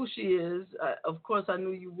know who she is. Of course, I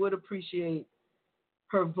knew you would appreciate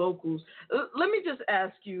her vocals. Let me just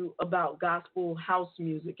ask you about gospel house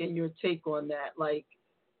music and your take on that. Like,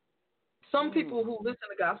 some people who listen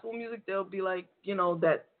to gospel music, they'll be like, you know,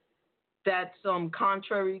 that's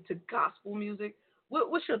contrary to gospel music.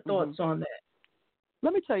 What's your thoughts on that?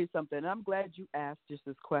 Let me tell you something. I'm glad you asked just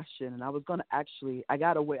this question, and I was going to actually, I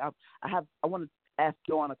want to ask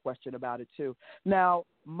Dawn a question about it too. Now,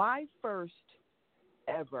 my first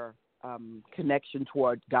ever connection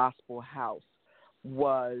toward gospel house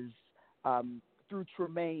was through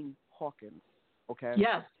Tremaine Hawkins. Okay.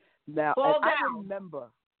 Yes. Now, I remember.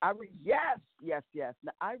 Yes.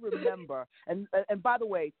 Now, I remember, and by the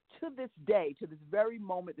way, to this day, to this very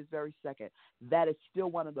moment, this very second, that is still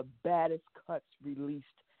one of the baddest cuts released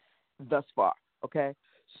thus far. Okay,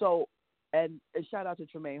 so and shout out to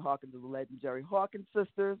Tremaine Hawkins of the legendary Hawkins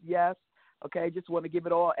sisters. Yes. Okay, just want to give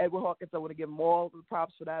it all. Edward Hawkins, I want to give him all the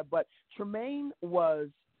props for that. But Tremaine was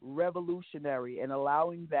revolutionary in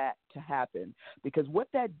allowing that to happen, because what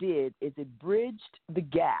that did is it bridged the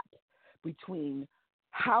gap between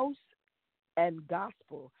house and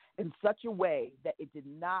gospel in such a way that it did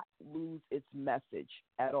not lose its message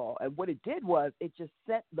at all. And what it did was it just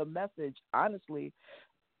sent the message, honestly,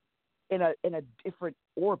 in a different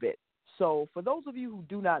orbit. So for those of you who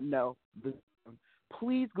do not know,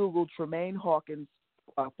 please Google Tremaine Hawkins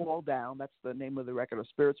Fall Down. That's the name of the record, or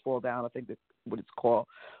Spirits Fall Down, I think that's what it's called.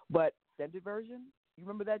 But extended version, you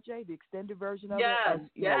remember that, Jay? The extended version of it? And,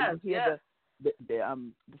 you hear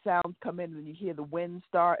the sounds come in, and you hear the wind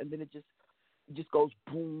start, and then it just goes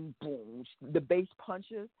boom, boom. The bass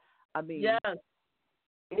punches. I mean,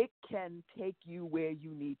 it can take you where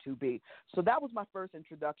you need to be. So that was my first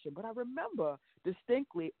introduction. But I remember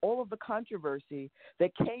distinctly all of the controversy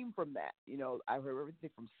that came from that. You know, I heard everything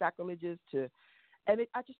from sacrileges to, and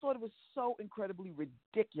I just thought it was so incredibly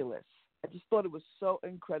ridiculous.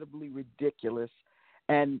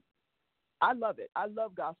 And I love it. I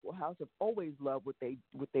love gospel house. I've always loved what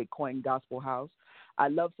they coined gospel house. I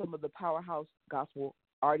love some of the powerhouse gospel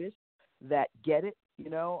artists that get it, you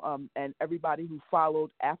know, and everybody who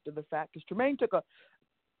followed after the fact. Because Tremaine took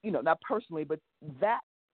not personally, but that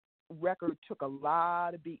record took a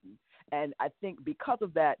lot of beating. And I think because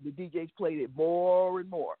of that, the DJs played it more and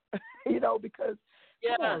more, you know, because,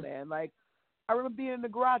 come on, man, like, I remember being in the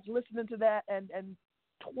garage listening to that and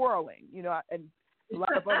twirling, you know, and a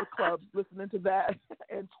lot of other clubs listening to that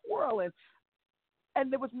and twirling, and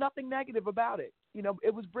there was nothing negative about it. You know,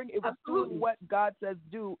 it was doing what God says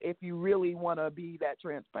do if you really want to be that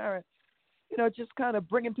transparent. You know, just kind of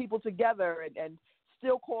bringing people together and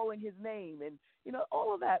still calling His name and, you know,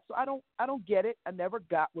 all of that. So I don't get it. I never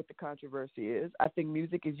got what the controversy is. I think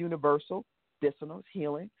music is universal, medicinal, it's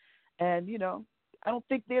healing, and, you know, I don't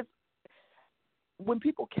think when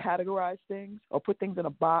people categorize things or put things in a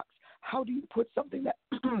box. How do you put something that,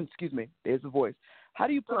 excuse me, there's a voice. How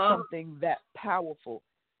do you put something that powerful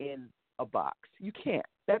in a box? You can't.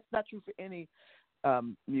 That's not true for any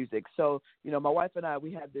music. So, you know, my wife and I,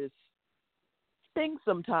 we had this stings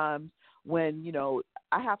sometimes when, you know,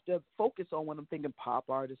 I have to focus on when I'm thinking pop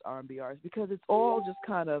artists, R&B artists, because it's all just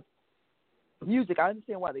kind of music. I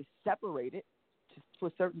understand why they separate it to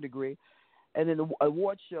a certain degree, and then the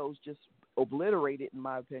award shows just obliterate it, in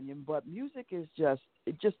my opinion. But music is just,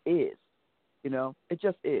 it just is, you know, it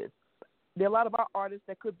just is. There are a lot of our artists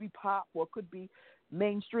that could be pop or could be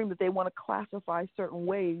mainstream that they want to classify certain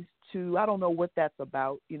ways to, I don't know what that's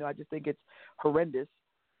about. You know, I just think it's horrendous.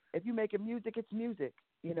 If you make music, it's music,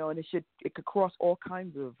 you know, and it could cross all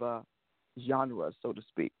kinds of genres, so to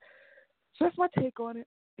speak. So that's my take on it.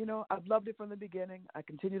 You know, I've loved it from the beginning. I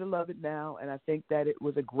continue to love it now, and I think that it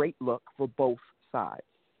was a great look for both sides.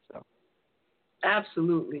 So,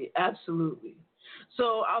 absolutely, absolutely.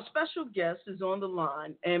 So our special guest is on the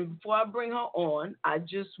line, and before I bring her on, I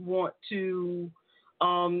just want to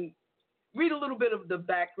read a little bit of the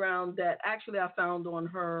background that actually I found on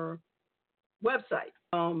her website.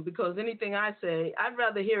 Because anything I say, I'd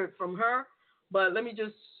rather hear it from her. But let me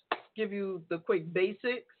just give you the quick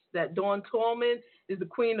basics. That Dawn Tallman is the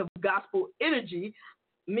queen of gospel energy.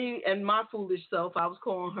 Me and my foolish self, I was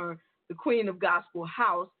calling her the queen of gospel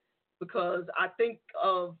house because I think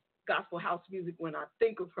of gospel house music when I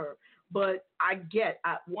think of her. But I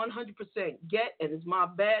 100% get, and it's my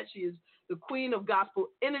bad. She is the queen of gospel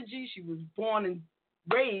energy. She was born and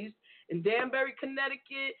raised in Danbury,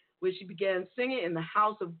 Connecticut, where she began singing in the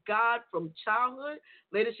house of God from childhood.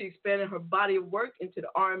 Later, she expanded her body of work into the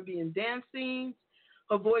R&B and dance scenes.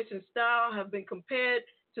 Her voice and style have been compared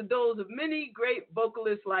to those of many great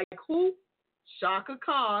vocalists like who? Shaka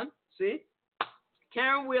Khan, see?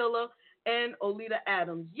 Karen Wheeler, and Oleta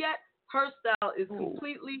Adams. Yet, her style is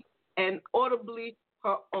completely and audibly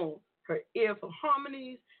her own. Her ear for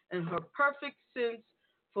harmonies and her perfect sense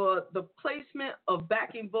for the placement of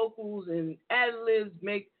backing vocals and ad-libs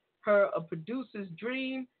make her a producer's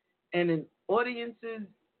dream and an audience's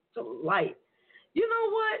delight. You know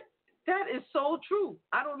what? That is so true.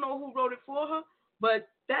 I don't know who wrote it for her, but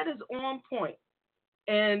that is on point.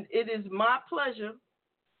 And it is my pleasure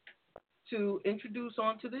to introduce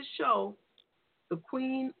onto this show the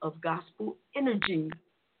queen of gospel energy,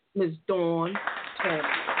 Ms. Dawn Tallman.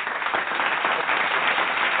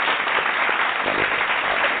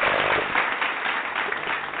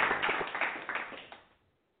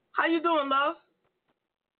 How you doing, love?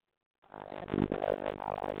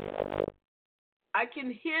 I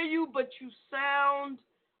can hear you, but you sound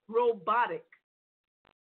robotic.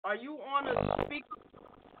 Are you on a speaker?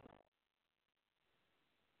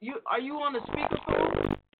 Are you on a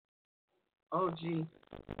speakerphone? Oh, gee.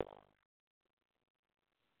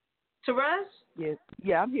 Terez? Yes.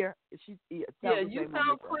 Yeah, I'm here. You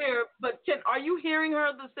sound clear, but are you hearing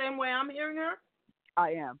her the same way I'm hearing her?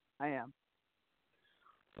 I am.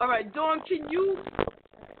 All right, Dawn, can you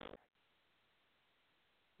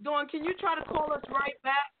try to call us right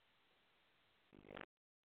back?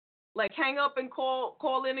 Like hang up and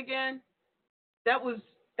call in again? That was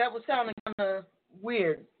sounding kind of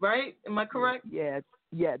weird, right? Am I correct? Yeah,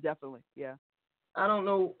 definitely. Yeah. I don't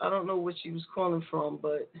know what she was calling from,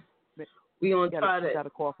 but we gonna try that. She got a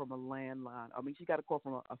call from a landline. I mean, she got a call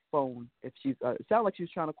from a phone. If she's, it sounded like she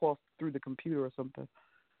was trying to call through the computer or something.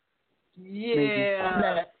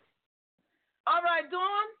 Yeah. All right,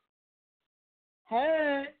 Dawn.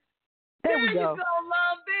 Hey. There you go,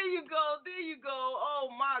 love. There you go. Oh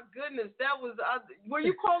my goodness, that was. Were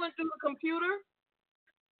you calling through the computer?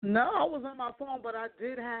 No, I was on my phone, but I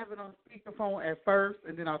did have it on speakerphone at first,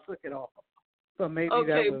 and then I took it off. So maybe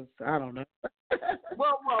that was, I don't know.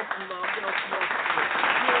 Well, welcome, love.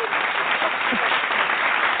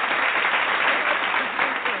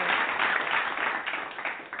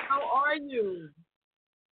 How are you?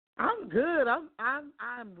 I'm good.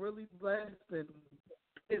 I'm really blessed and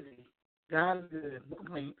busy. God is good. No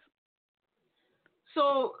complaints.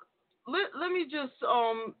 So let me just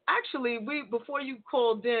actually before you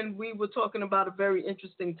called in, we were talking about a very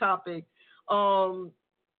interesting topic. And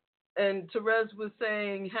Terez was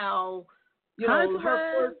saying how her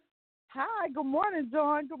first. Hi, good morning,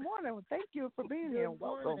 Dawn. Good morning. Well, thank you for being here.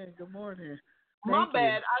 Welcome. Good morning. My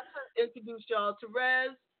bad. I should introduce y'all.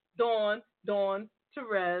 Terez, Dawn,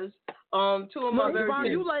 Terez. Two of my very.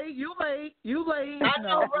 You late. I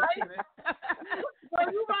know, right? Well,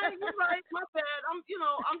 you're right. My bad. I'm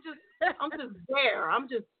just there. I'm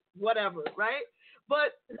just whatever, right?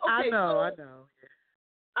 But okay. I know.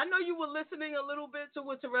 I know you were listening a little bit to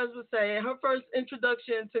what Terez was saying. Her first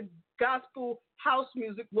introduction to gospel house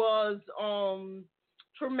music was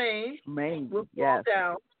Tremaine. With yes.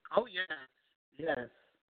 Down. Oh yes.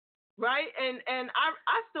 Right, and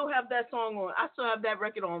I still have that song on. I still have that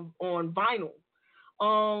record on vinyl.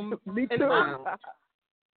 Me too.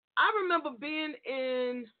 I remember being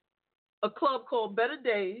in a club called Better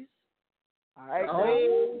Days. All right.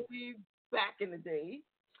 Way back in the day.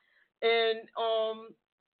 And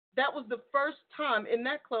that was the first time, in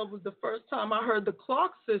that club was the first time I heard the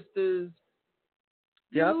Clark sisters.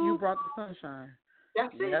 Yep, you brought the sunshine.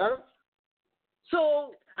 That's it. Yep.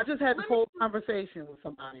 So I just had this whole conversation with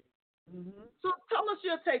somebody. Mm-hmm. So tell us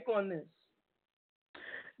your take on this.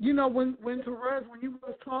 You know, when Terez, when you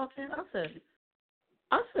was talking, I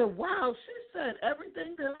said, wow, she said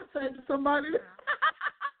everything that I said to somebody.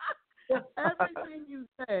 Everything you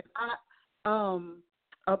said.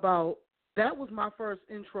 About that was my first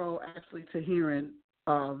intro actually to hearing,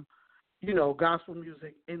 you know, gospel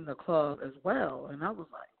music in the club as well. And I was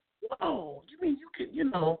like, whoa, you mean you could, you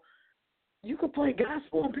know, you could play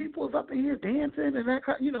gospel and people is up in here dancing and that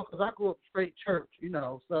kind, you know, because I grew up straight church, you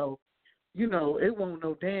know, so, you know, it won't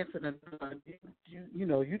no dancing and you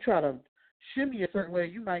know, you try to shimmy a certain way,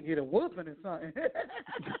 you might get a whooping or something.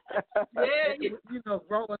 Yeah. You know,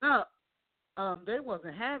 growing up, they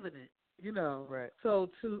wasn't having it, you know. Right. So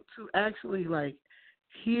to actually like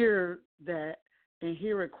hear that and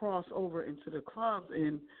hear it cross over into the clubs,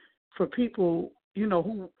 and for people, you know,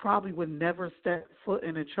 who probably would never step foot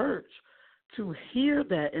in a church, to hear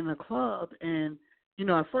that in a club, and you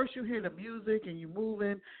know, at first you hear the music and you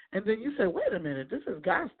moving, and then you say, wait a minute, this is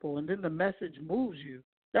gospel, and then the message moves you.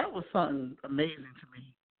 That was something amazing to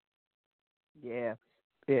me. Yeah.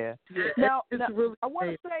 Yeah. Now, really I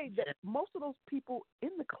want to say that most of those people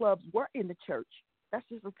in the clubs were in the church. That's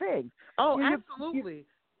just the thing. Oh, absolutely.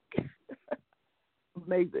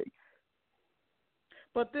 Amazing.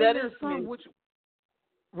 But then there's some which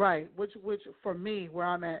for me, where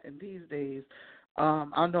I'm at in these days,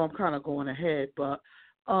 I know I'm kind of going ahead, but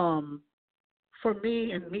for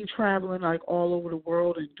me and me traveling like all over the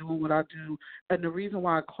world and doing what I do, and the reason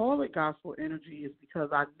why I call it gospel energy is because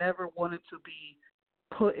I never wanted to be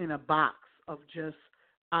put in a box of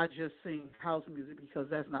I just sing house music, because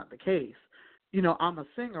that's not the case. You know, I'm a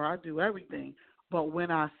singer, I do everything, but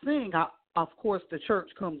when I sing, of course the church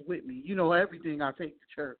comes with me. You know, everything I take to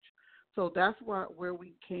church. So that's where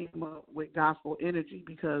we came up with gospel energy,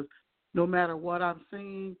 because no matter what I'm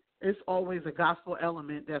singing, it's always a gospel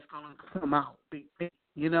element that's going to come out,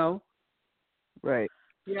 you know? Right.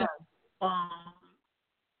 Yeah. So,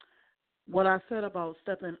 what I said about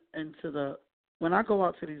stepping into when I go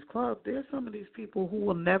out to these clubs, there's some of these people who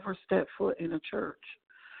will never step foot in a church.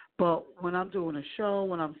 But when I'm doing a show,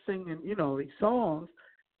 when I'm singing, you know, these songs,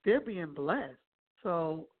 they're being blessed.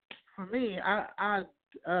 So for me,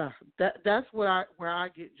 that's where I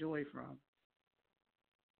get joy from.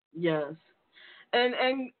 Yes. And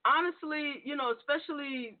honestly, you know,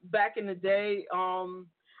 especially back in the day,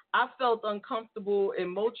 I felt uncomfortable in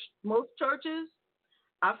most churches.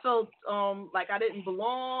 I felt like I didn't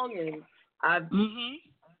belong, and I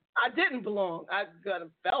didn't belong. I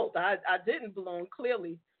didn't belong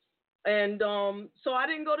clearly, and so I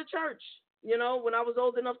didn't go to church. You know, when I was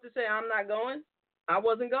old enough to say I'm not going, I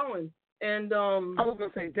wasn't going. And I was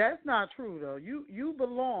gonna say that's not true though. You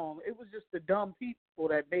belong. It was just the dumb people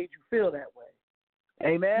that made you feel that way.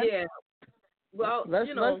 Amen. Yeah. Well, let's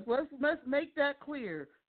make that clear.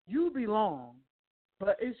 You belong,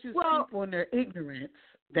 but it's just people in their ignorance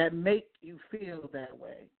that make you feel that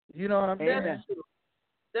way. You know what I'm saying?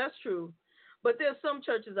 That's true. But there's some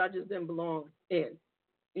churches I just didn't belong in.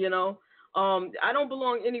 You know, I don't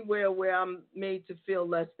belong anywhere where I'm made to feel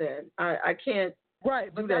less than. I can't.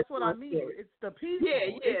 Right, but that's what I mean. It's the people.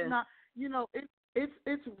 Yeah. It's not. You know,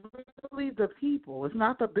 it's really the people. It's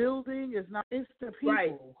not the building. It's the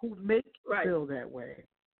people who make you feel that way.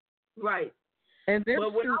 Right. And they're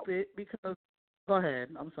stupid because. Go ahead.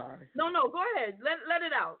 I'm sorry. No, go ahead. Let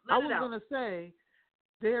it out. I was gonna say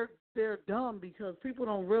they're dumb because people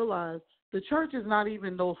don't realize the church is not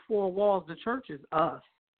even those four walls. The church is us,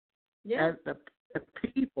 as the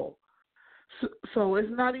people. So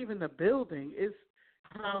it's not even the building. It's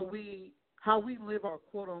how we live our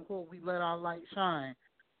quote unquote. We let our light shine.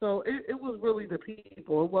 So it was really the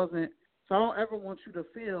people. It wasn't. So I don't ever want you to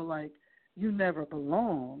feel like you never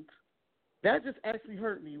belonged. That just actually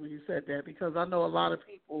hurt me when you said that, because I know a lot of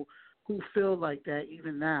people who feel like that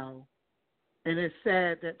even now. And it's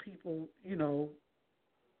sad that people, you know,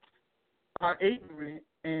 are ignorant,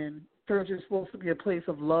 and church is supposed to be a place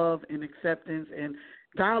of love and acceptance, and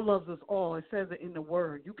God loves us all. It says it in the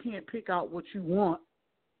Word. You can't pick out what you want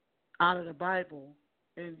out of the Bible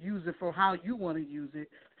and use it for how you want to use it.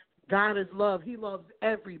 God is love. He loves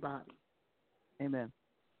everybody. Amen.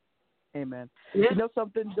 Amen. Yeah. You know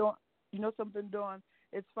something, Dawn?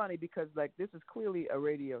 It's funny because, like, this is clearly a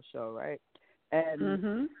radio show, right?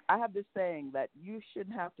 And I have this saying that you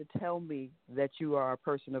shouldn't have to tell me that you are a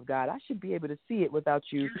person of God. I should be able to see it without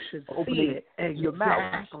you opening your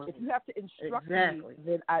mouth. If you have to instruct me,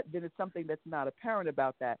 then it's something that's not apparent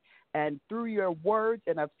about that. And through your words,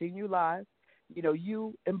 and I've seen you live,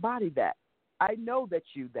 you embody that. I know that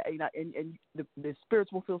and the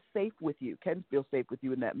spirits will feel safe with you, can feel safe with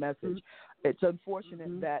you in that message. It's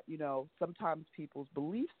unfortunate that, sometimes people's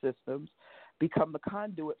belief systems become the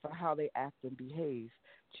conduit for how they act and behave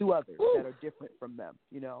to others that are different from them,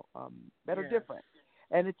 that are different.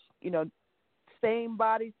 And it's, same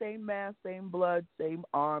body, same mass, same blood, same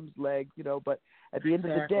arms, legs, but at the end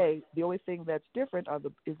of the day, the only thing that's different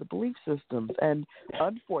is the belief systems. And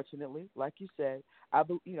unfortunately, like you said,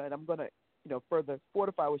 and I'm going to, further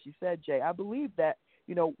fortify what she said, Jay, I believe that,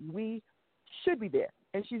 we should be there.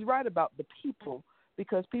 And she's right about the people,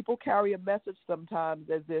 because people carry a message sometimes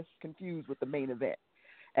as if confused with the main event.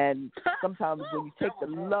 And sometimes when you take the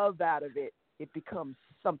love out of it, it becomes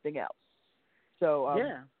something else. So,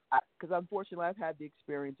 because unfortunately I've had the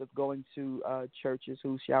experience of going to churches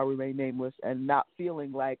who shall remain nameless and not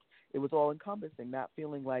feeling like it was all encompassing, not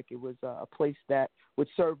feeling like it was a place that would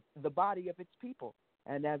serve the body of its people.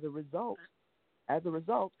 And as a result,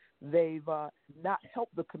 they've not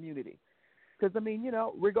helped the community. Because,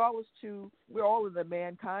 regardless we're all in the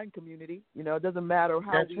mankind community. It doesn't matter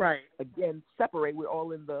how again, separate. We're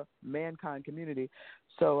all in the mankind community.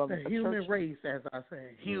 So the human race, as I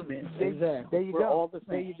say, human. Exactly. There you we're go. All the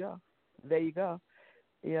there same. you go. There you go.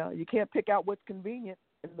 You can't pick out what's convenient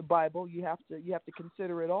in the Bible. You have to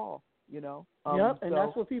consider it all. And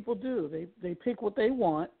that's what people do. They pick what they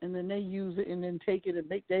want, and then they use it, and then take it and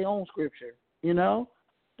make their own scripture. And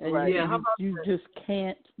you just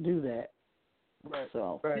can't do that. Right.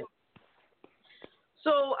 So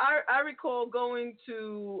I recall going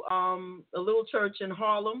to a little church in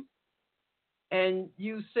Harlem, and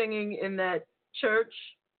you singing in that church.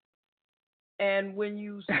 And when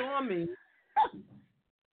you saw me,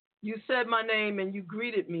 you said my name and you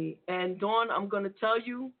greeted me. And Dawn, I'm going to tell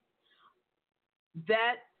you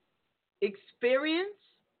that experience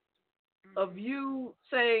of you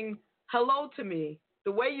saying hello to me,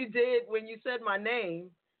 the way you did when you said my name,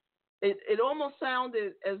 it almost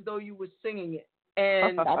sounded as though you were singing it.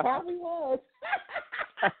 And I probably was.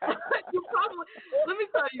 You probably. Let me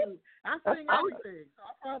tell you, I sing everything, so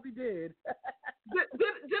I probably did. Did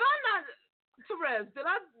I not, Terez? Did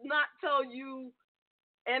I not tell you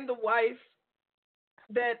and the wife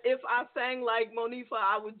that if I sang like Monifa,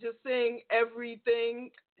 I would just sing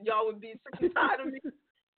everything? Y'all would be sick and tired of me.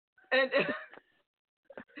 And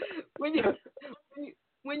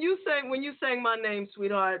when you sang my name,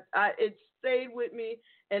 sweetheart, it stayed with me,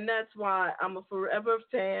 and that's why I'm a forever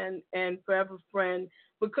fan and forever friend,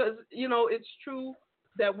 because it's true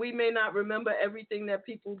that we may not remember everything that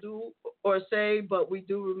people do or say, but we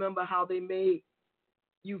do remember how they made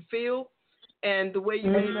you feel, and the way you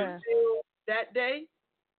made me feel that day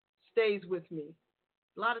stays with me.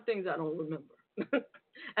 A lot of things I don't remember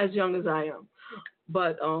as young as I am,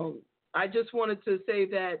 but I just wanted to say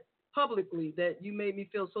that publicly, that you made me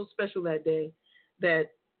feel so special that day,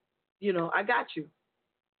 that I got you.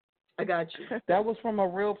 That was from a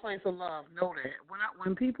real place of love. Know that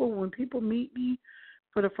when people meet me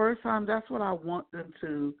for the first time, that's what I want them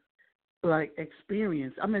to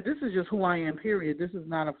experience. I mean, this is just who I am. Period. This is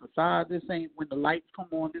not a facade. This ain't when the lights come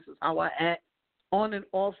on. This is how I act on and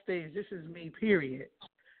off stage. This is me. Period.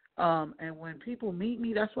 And when people meet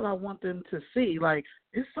me, that's what I want them to see. Like,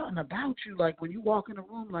 it's something about you. Like, when you walk in the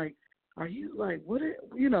room, like, are you like, what?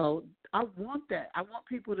 I want that. I want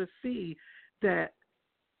people to see that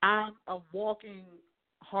I'm a walking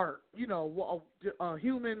heart, a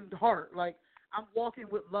human heart. Like, I'm walking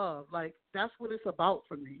with love. Like, that's what it's about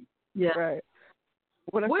for me. Yeah. Right.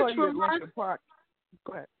 When I saw you at Lincoln Park,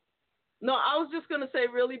 go ahead. No, I was just going to say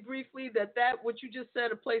really briefly that what you just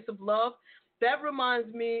said, a place of love, that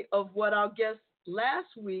reminds me of what our guest last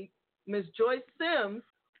week, Miss Joyce Sims,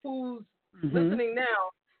 who's listening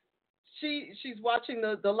now. She's watching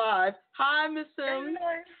the live. Hi, Miss Sims.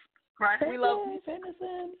 We love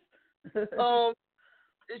you.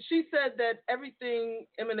 She said that everything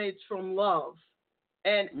emanates from love.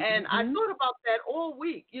 And I thought about that all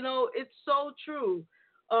week. It's so true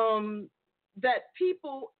that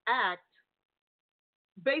people act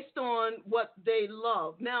based on what they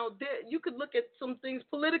love. Now, you could look at some things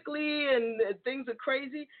politically and things are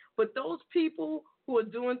crazy, but those people who are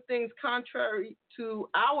doing things contrary to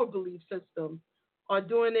our belief system are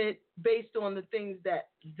doing it based on the things that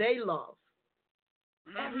they love.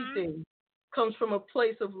 Everything comes from a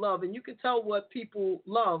place of love, and you can tell what people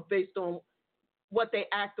love based on what they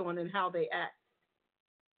act on and how they act.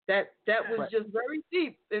 That was just very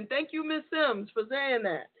deep. And thank you, Miss Sims, for saying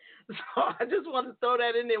that. So I just want to throw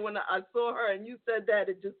that in there. When I saw her and you said that,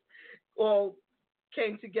 it just all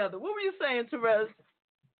came together. What were you saying, Terez?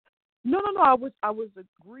 No. I was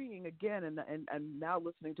agreeing again, and now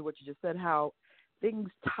listening to what you just said, how things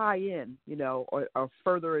tie in, or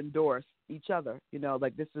further endorse each other.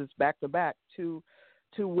 Like this is back to back two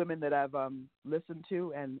women that I've listened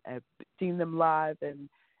to and have seen them live and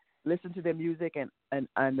listened to their music and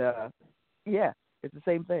yeah, it's the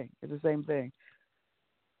same thing. It's the same thing.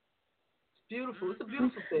 It's beautiful. It's a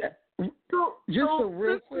beautiful thing.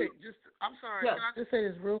 Real quick. I'm sorry. Yes. Can I just say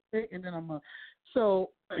this real quick, and then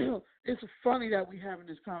So it's funny that we're having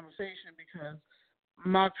this conversation because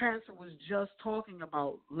my pastor was just talking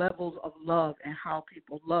about levels of love and how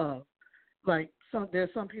people love. Like there's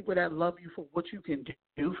some people that love you for what you can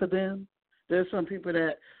do for them. There's some people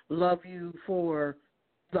that love you for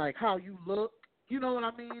like how you look. You know what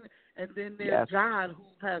I mean? And then there's God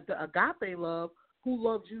who has the agape love, who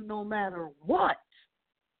loves you no matter what.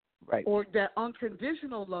 Right. Or that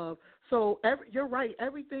unconditional love. So you're right.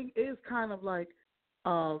 Everything is kind of like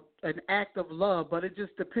an act of love, but it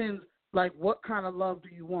just depends. Like, what kind of love do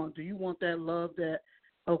you want? Do you want that love that,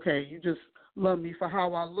 okay, you just love me for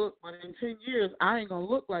how I look, but in 10 years I ain't gonna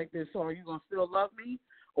look like this? So are you gonna still love me,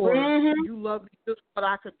 or you love me just what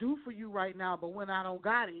I could do for you right now, but when I don't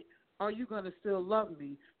got it, are you gonna still love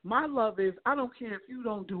me? My love is, I don't care if you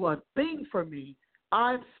don't do a thing for me,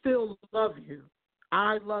 I still love you.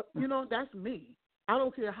 I love, that's me. I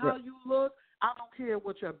don't care how you look. I don't care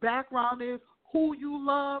what your background is, who you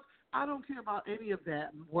love. I don't care about any of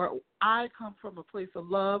that. Where I come from a place of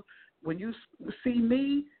love. When you see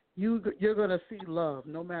me, you're going to see love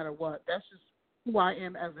no matter what. That's just who I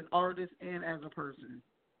am as an artist and as a person.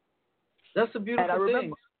 That's a beautiful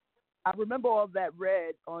thing. I remember all that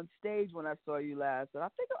red on stage when I saw you last. And I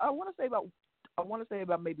think I want to say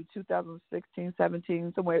about maybe 2016,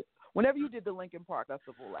 17, somewhere. Whenever you did the Lincoln Park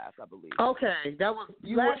Festival last, I believe. Okay, that was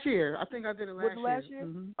last year. I think I did it last year.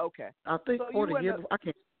 Mm-hmm. Okay. I think so for the year. I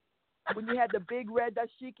can't. When you had the big red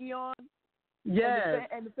dashiki on? Yes.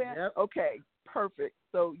 And the fan? Yep. Okay, perfect.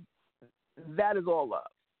 So that is all love.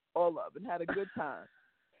 All love. And had a good time.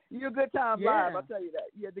 You're a good time live, I'll tell you that.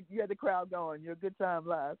 You had the crowd going. You're a good time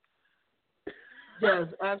live. Yes,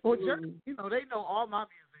 absolutely. Well, they know all my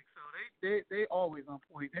music, so they always on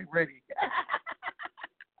point. They ready.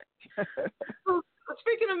 So,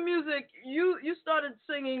 speaking of music, you started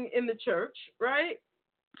singing in the church, right?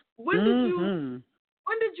 When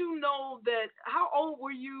did you know that? How old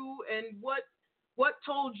were you, and what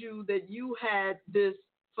told you that you had this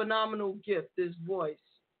phenomenal gift, this voice?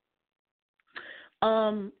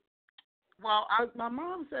 Well, my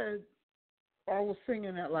mom said I was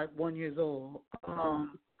singing at like 1 year old.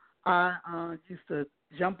 I used to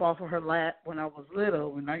jump off of her lap when I was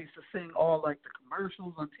little, and I used to sing all like the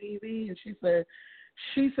commercials on TV. And she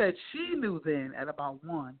said she knew then at about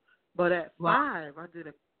 1, but at 5 I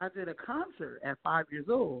did a concert at 5 years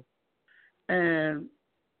old, and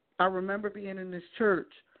I remember being in this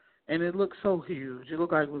church, and it looked so huge. It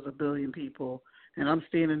looked like it was 1 billion people, and I'm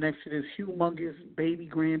standing next to this humongous baby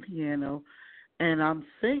grand piano, and I'm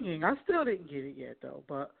singing. I still didn't get it yet though,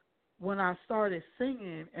 but when I started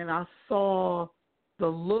singing and I saw the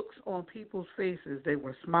looks on people's faces, they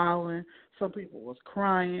were smiling. Some people was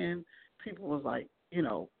crying. People was like,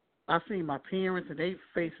 I seen my parents and their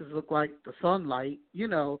faces look like the sunlight,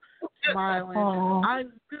 smiling.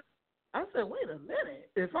 I said, wait a minute.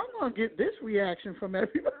 If I'm going to get this reaction from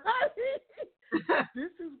everybody,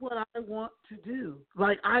 this is what I want to do.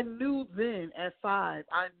 Like, I knew then at 5,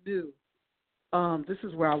 I knew this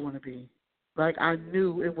is where I want to be. Like, I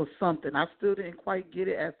knew it was something. I still didn't quite get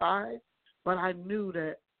it at 5, but I knew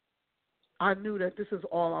that this is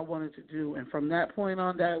all I wanted to do. And from that point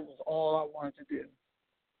on, that was all I wanted to do.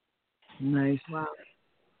 Nice. Wow.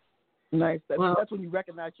 Nice. That's when you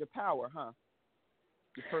recognize your power, huh?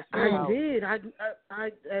 Your I did. I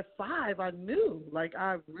at 5, I knew. Like,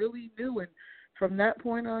 I really knew. And from that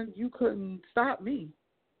point on, you couldn't stop me.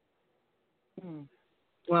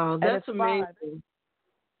 Wow, that's amazing.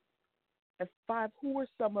 At 5, who were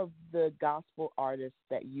some of the gospel artists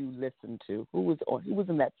that you listened to? Who was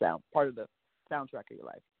in that part of the soundtrack of your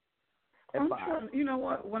life? At 5. You know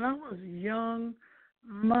what? When I was young,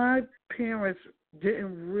 my parents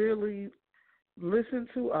didn't really listen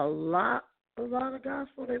to a lot of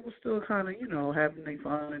gospel. They were still kind of, having their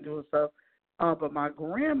fun and doing stuff. But my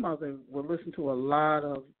grandmother would listen to a lot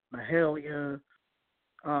of Mahalia,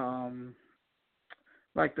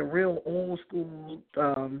 like the real old school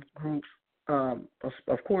groups.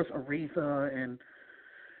 of course, Aretha and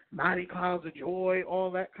Mighty Clouds of Joy,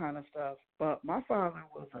 all that kind of stuff. But my father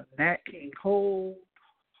was a Nat King Cole,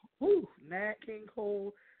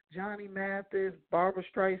 Johnny Mathis, Barbra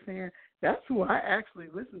Streisand. That's who I actually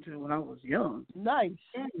listened to when I was young. Nice.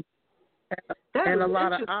 And a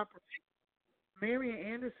lot of opera.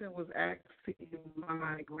 Marian Anderson was actually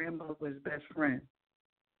my grandmother's best friend.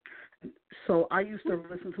 So I used to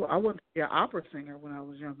listen to, I wanted to be an opera singer when I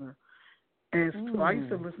was younger. And so I used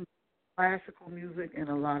to listen to classical music and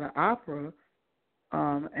a lot of opera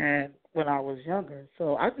and when I was younger.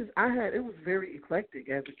 So it was very eclectic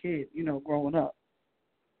as a kid, growing up.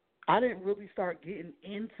 I didn't really start getting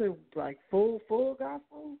into like full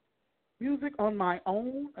gospel music on my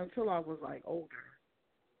own until I was like older.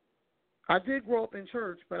 I did grow up in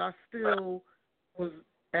church, but I still was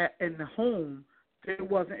in the home. It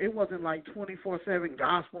wasn't like 24/7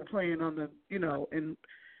 gospel playing on the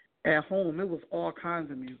at home. It was all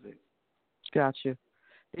kinds of music. Gotcha.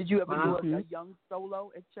 Did you ever do a young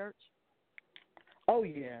solo at church? Oh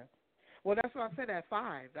yeah. Well, that's what I said at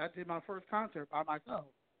 5. I did my first concert by myself.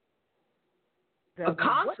 A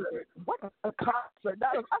concert? What? A concert?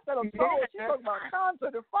 I said a solo. She talking about a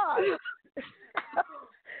concert at 5.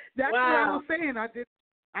 That's what I was saying. I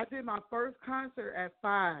did my first concert at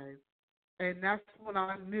 5, and that's when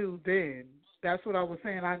I knew then. That's what I was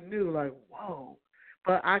saying. I knew, like, whoa.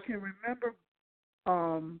 But I can remember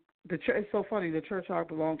the church. It's so funny. The church I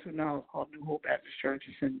belong to now is called New Hope Baptist Church.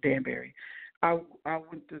 It's in Danbury. I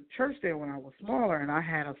went to church there when I was smaller, and I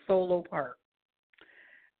had a solo part.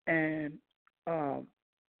 And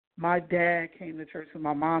my dad came to church, and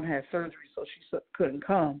my mom had surgery, so she couldn't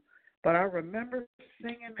come. But I remember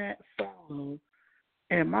singing that solo,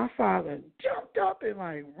 and my father jumped up and,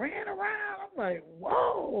 like, ran around. I'm like,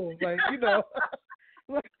 whoa. Like,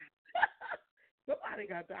 like, somebody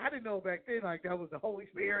got that. I didn't know back then, like, that was the Holy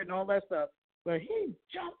Spirit and all that stuff. But he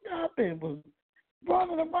jumped up and was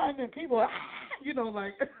running around, and people,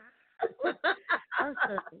 like, I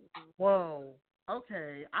said, whoa,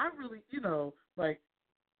 okay. I really, like,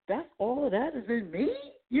 that's all of that is in me?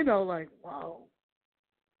 Like, whoa.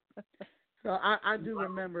 So I do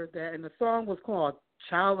remember that, and the song was called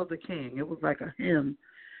Child of the King. It was like a hymn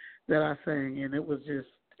that I sang, and it was just,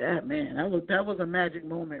 that was a magic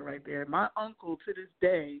moment right there. My uncle, to this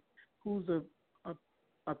day, who's a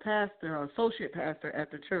pastor, or associate pastor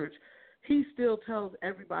at the church, he still tells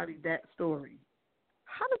everybody that story.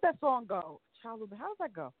 How did that song go? How does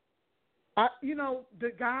that go?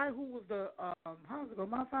 The guy who was how does it go?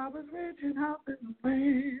 My father's rich and houses and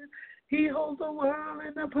land. He holds the world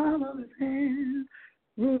in the palm of his hand.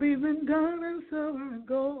 Rubies and diamonds and silver and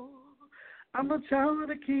gold. I'm a child of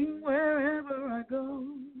the King wherever I go.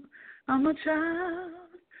 I'm a child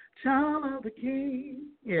of the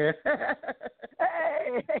King. Yeah.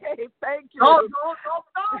 Hey, thank you. No.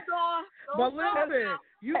 But listen,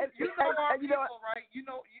 you know our people, right?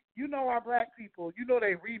 You know our black people. You know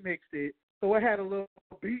they remixed it, so it had a little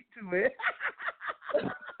beat to it.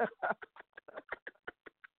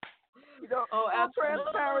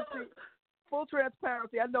 Full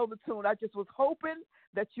transparency. I know the tune. I just was hoping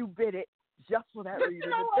that you bit it just for that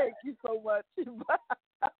reason. Thank you so much.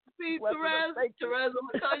 See, Terez, I'm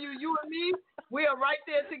gonna tell you, you and me, we are right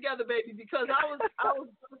there together, baby. Because I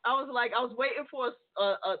was waiting for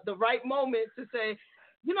the right moment to say,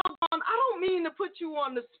 Dawn, I don't mean to put you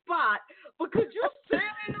on the spot, but could you sing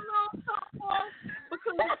a little something for us?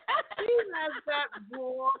 Because he has that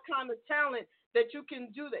raw kind of talent that you can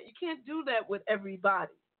do that. You can't do that with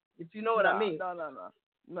everybody, if you know what I mean.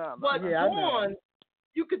 No. But Dawn,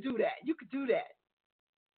 you could do that.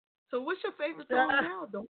 So what's your favorite song now,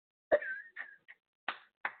 Dawn?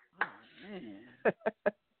 Oh, man.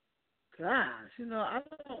 Gosh,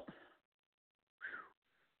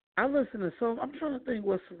 I listen to songs. I'm trying to think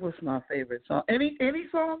what's my favorite song. Any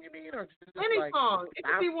song you mean, or just any song? It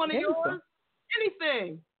could be one of yours. Song.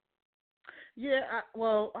 Anything. Yeah. I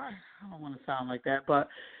don't want to sound like that, but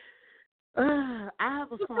I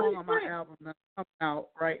have a song on my album that's coming out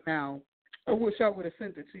right now. I wish I would have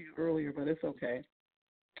sent it to you earlier, but it's okay.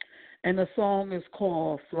 And the song is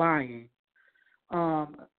called Flying.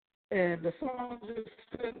 And the song just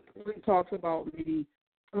simply talks about me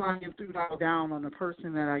flying through down on the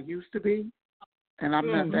person that I used to be, and I'm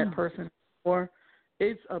not that person anymore.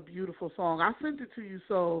 It's a beautiful song. I sent it to you,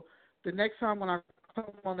 so the next time when I come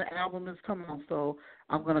on the album is coming on, so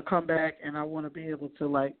I'm going to come back, and I want to be able to,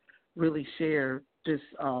 like, really share this,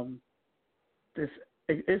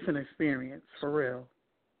 it's an experience, for real.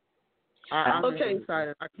 I'm really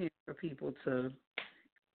excited. I can't for people to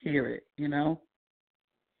hear it,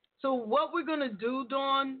 So what we're gonna do,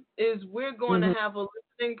 Dawn, is we're going to have a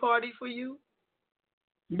listening party for you.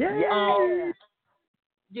 Yeah.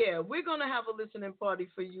 Yeah, we're going to have a listening party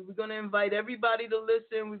for you. We're going to invite everybody to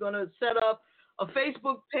listen. We're going to set up a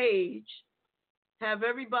Facebook page, have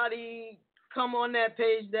everybody come on that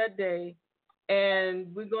page that day,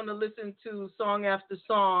 and we're going to listen to song after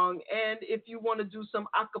song. And if you want to do some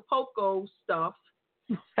Acapulco stuff,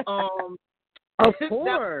 of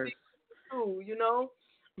course. Too, you know?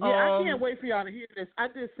 Yeah, I can't wait for y'all to hear this. I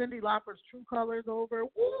did Cyndi Lauper's True Colors over.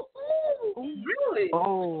 Really?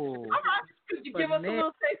 Oh. All right. Could you give us a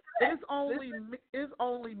little taste of that? It's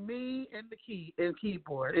only me and the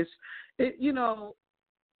keyboard. You know,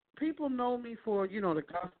 people know me for, you know, the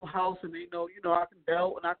gospel house, and they know, you know, I can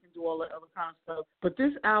belt and I can do all that other kind of stuff. But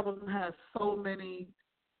this album has so many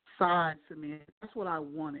sides to me. That's what I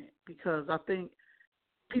wanted, because I think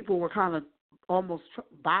people were kind of almost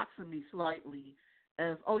boxing me slightly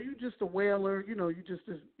as, oh, you just a wailer, you know, you just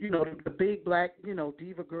this, you know, the big black, you know,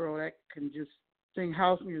 diva girl that can just sing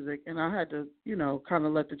house music. And I had to, you know, kind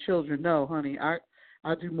of let the children know, honey, I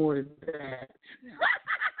do more than that.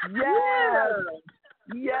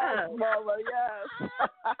 Yes, Mama, yes.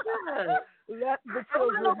 Let the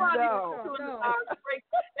children know.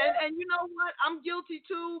 And you know what? I'm guilty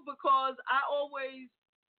too, because I always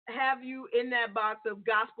have you in that box of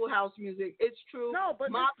gospel house music. It's true. No, but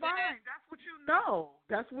it's fine. That's what you know.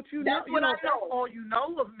 That's what you know. That's what I know. If that's all you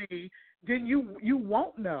know of me, then you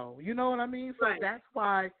won't know. You know what I mean? So that's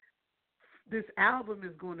why this album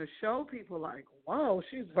is going to show people like, wow,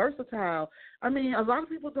 she's versatile. I mean, a lot of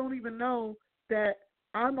people don't even know that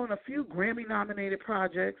I'm on a few Grammy-nominated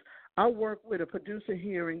projects. I work with a producer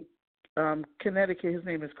here in Connecticut. His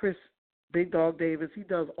name is Chris Big Dog Davis. He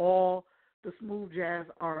does all the smooth jazz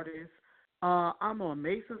artists. I'm on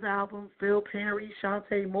Mace's album, Phil Perry,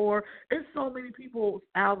 Shantae Moore. It's so many people's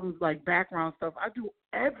albums, like background stuff. I do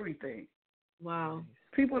everything. Wow.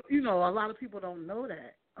 People, you know, a lot of people don't know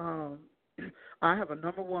that. I have a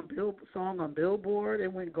 #1 song on Billboard.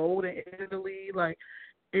 It went gold in Italy. Like,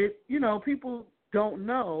 it, you know, people don't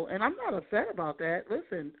know, and I'm not upset about that.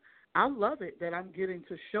 Listen, I love it that I'm getting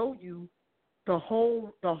to show you the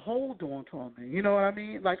whole Dawn Tallman. You know what I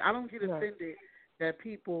mean? Like, I don't get offended that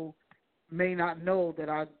people may not know that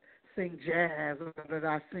I sing jazz or that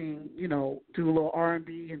I sing, you know, do a little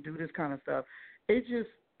R&B and do this kind of stuff. It just,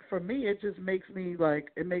 for me, it just makes me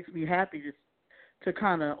like, it makes me happy to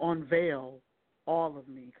kind of unveil all of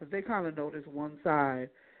me, because they kind of know this one side,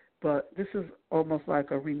 but this is almost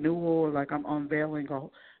like a renewal, like I'm unveiling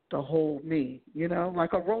the whole me, you know,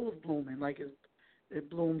 like a rose blooming, like it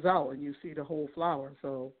blooms out and you see the whole flower,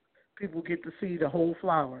 so people get to see the whole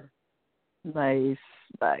flower. Nice.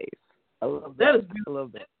 I love that. That is beautiful. I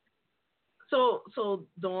love that. So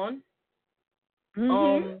Dawn,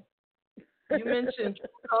 Mm-hmm. You mentioned True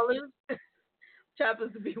Colors, which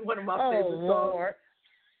happens to be one of my favorite songs. Lord.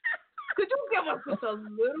 Could you give us just a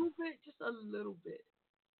little bit? Just a little bit.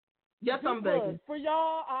 Yes, I'm begging. For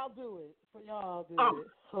y'all, I'll do it. It.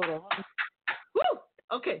 Hold on. Woo!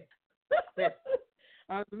 Okay. Let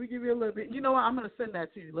me give you a little bit. You know what? I'm going to send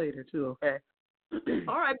that to you later, too, okay?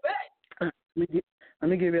 All right, bet. Let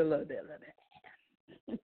me give you a little bit of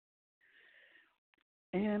that.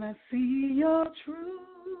 And I see your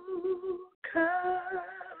true colors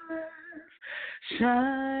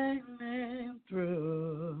shining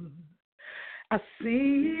through. I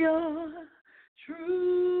see your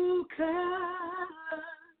true colors.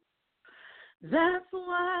 That's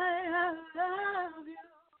why I love you.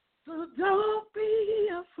 So don't be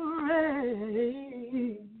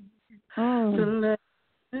afraid to let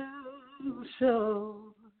you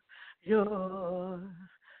show your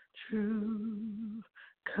true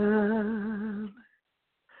colors.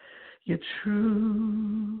 Your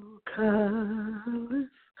true colors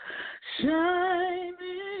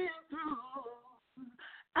shining through.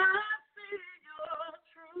 I see your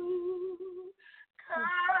true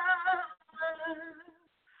colors.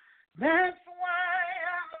 That's why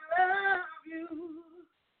I love you.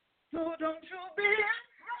 So don't you be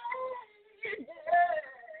afraid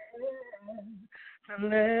to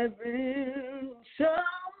let them show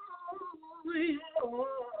your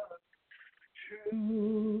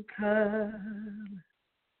true colors.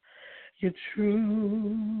 Your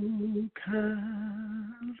true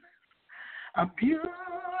colors are beautiful,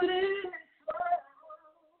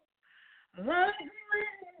 like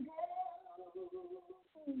rainbow.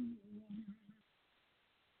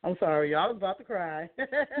 I'm sorry, y'all. I was about to cry.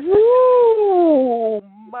 Ooh,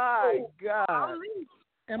 my God.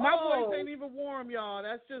 And my voice ain't even warm, y'all.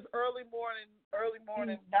 That's just early morning,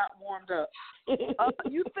 not warmed up.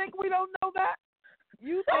 You think we don't know that?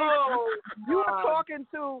 You are talking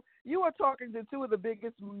to two of the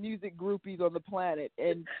biggest music groupies on the planet,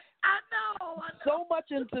 and I know. So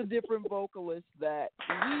much into different vocalists that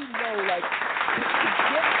we know, like,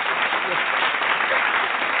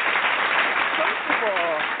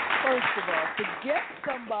 first of all, to get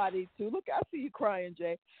somebody to look, I see you crying,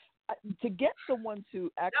 Jay. To get someone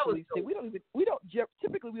to actually sing, we don't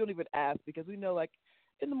typically even ask, because we know, like,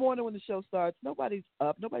 in the morning when the show starts, nobody's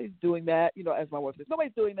up, nobody's doing that. You know, as my wife says,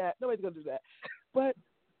 nobody's doing that. Nobody's gonna do that. But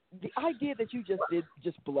the idea that you just did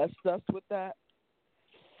just blessed us with that.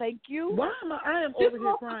 Thank you. Why am I am over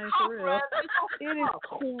here crying for real? It is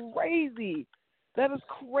crazy. That is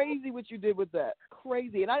crazy what you did with that.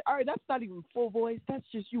 Crazy. And all right, that's not even full voice. That's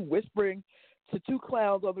just you whispering to two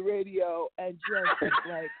clowns on the radio and just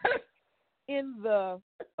like in the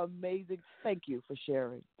amazing. Thank you for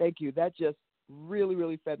sharing. Thank you. That just really,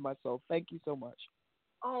 really fed my soul. Thank you so much.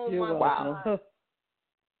 Oh, my wow.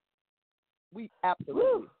 We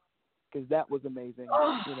absolutely, because that was amazing.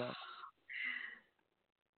 You know.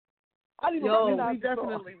 I didn't even recognize we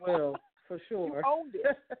definitely will, for sure. You owned it.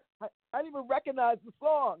 I didn't even recognize the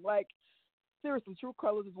song. Like, seriously, True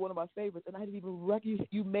Colors is one of my favorites, and I didn't even recognize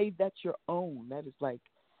you made that your own. That is like,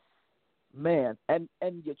 man. And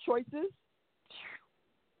your choices,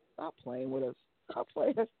 stop playing with us. Stop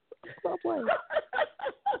playing.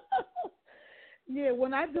 Yeah,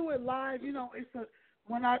 when I do it live, you know,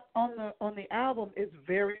 on the album, it's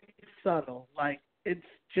very subtle. Like, it's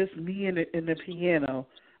just me and the piano.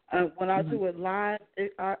 When I do it live,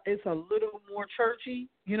 it's a little more churchy.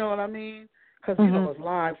 You know what I mean? Because you know it's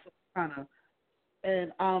live, so kind of.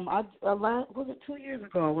 And was it 2 years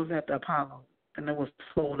ago? I was at the Apollo, and it was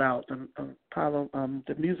sold out. The Apollo,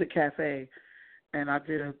 the Music Cafe, and I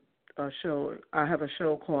did a show. I have a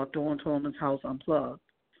show called Dawn Tallman's House Unplugged,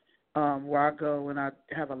 where I go and I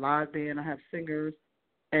have a live band. I have singers,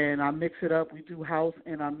 and I mix it up. We do house,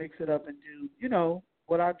 and I mix it up and do, you know,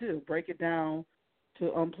 what I do, break it down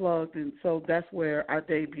to Unplugged. And so that's where I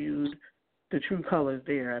debuted the True Colors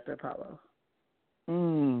there at the Apollo.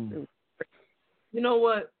 You know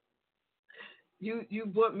what? You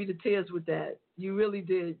brought me to tears with that. You really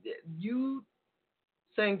did. You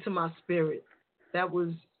sang to my spirit. That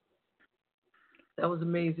was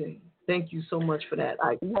amazing. Thank you so much for that.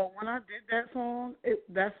 Well, when I did that song,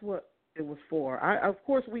 that's what it was for. Of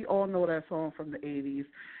course, we all know that song from the 80s,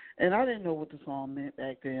 and I didn't know what the song meant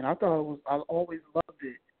back then. I always loved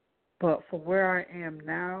it. But for where I am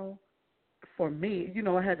now, for me, you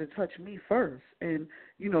know, it had to touch me first. And,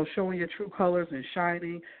 you know, showing your true colors and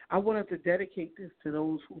shining, I wanted to dedicate this to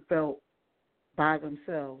those who felt by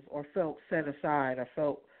themselves or felt set aside or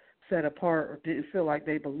felt set apart or didn't feel like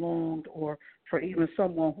they belonged, or for even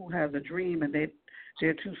someone who has a dream and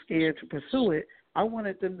they're too scared to pursue it. I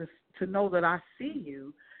wanted them to know that I see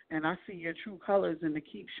you and I see your true colors and to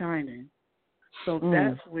keep shining. So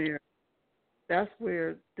that's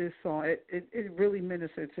where this song, it really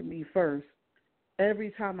ministered to me first.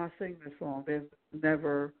 Every time I sing this song, there's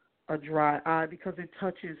never a dry eye because it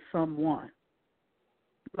touches someone.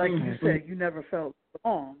 Like you said, you never felt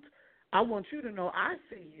belonged. I want you to know I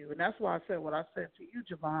see you, and that's why I said what I said to you,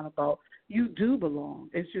 JaVonne, about you do belong.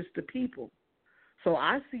 It's just the people. So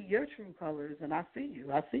I see your true colors, and I see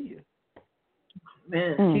you. I see you.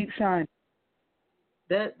 Man. Keep shining.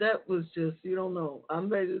 That was just, you don't know. I'm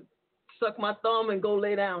ready to suck my thumb and go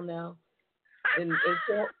lay down now. And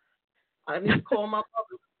call, I need to call my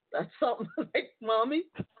mother. That's something like, Mommy.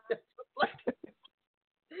 That's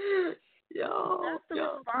the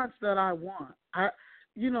response that I want.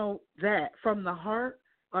 You know, that from the heart.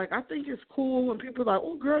 Like, I think it's cool when people are like,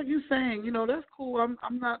 oh, girl, you sang. You know, that's cool. I'm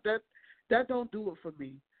not that. That don't do it for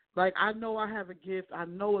me. Like, I know I have a gift. I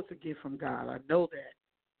know it's a gift from God. I know that.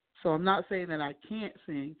 So I'm not saying that I can't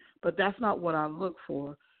sing, but that's not what I look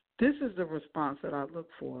for. This is the response that I look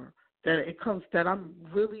for, that I'm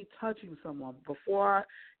really touching someone. Before I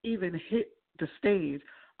even hit the stage,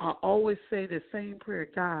 I always say the same prayer,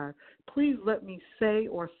 God, please let me say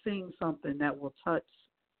or sing something that will touch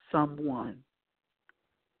someone.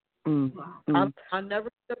 I never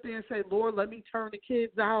sit there and say, Lord, let me turn the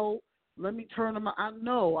kids out. Let me turn them out.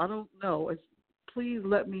 I don't know. It's, please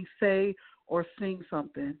let me say or sing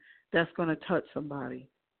something that's going to touch somebody.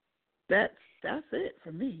 That's it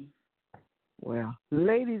for me. Well,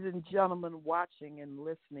 ladies and gentlemen watching and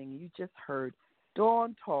listening, you just heard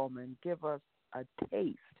Dawn Tallman give us a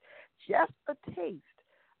taste, just a taste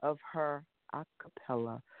of her a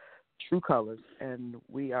cappella True Colors. And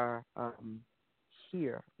we are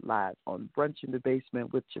here live on Brunch in the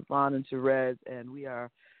Basement with JaVonne and Terez, and we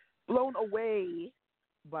are blown away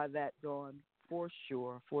by that, Dawn. For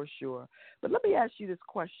sure. But let me ask you this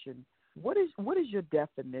question: What is your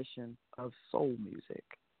definition of soul music?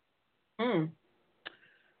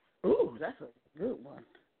 Ooh, that's a good one.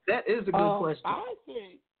 That is a good question. I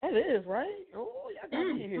think that is right. Oh, y'all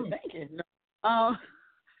got me here thinking.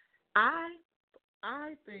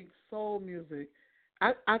 I think soul music.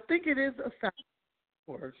 I think it is a fact.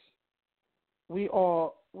 Of course, we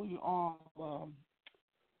all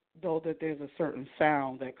know that there's a certain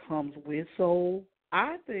sound that comes with soul.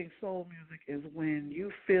 I think soul music is when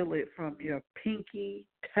you feel it from your pinky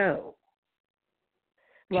toe,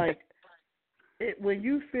 like. When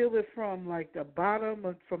you feel it from like the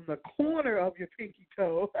bottom from the corner of your pinky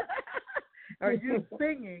toe, are you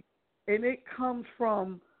singing, and it comes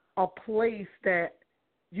from a place that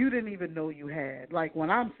you didn't even know you had. Like when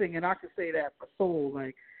I'm singing, I can say that for soul.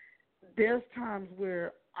 Like there's times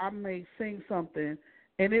where I may sing something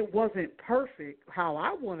and it wasn't perfect how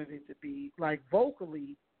I wanted it to be, like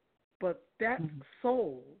vocally, but that's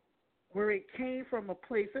soul. Where it came from a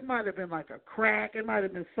place, it might have been like a crack, it might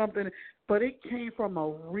have been something, but it came from a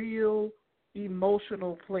real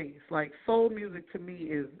emotional place. Like soul music to me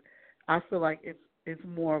is, I feel like it's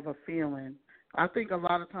more of a feeling. I think a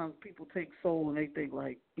lot of times people take soul and they think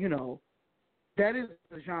like, that is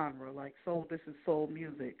the genre, like soul, this is soul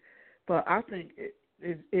music. But I think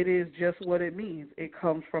it is just what it means. It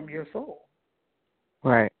comes from your soul.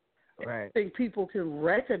 Right. I think people can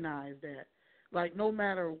recognize that. Like no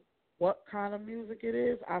matter what kind of music it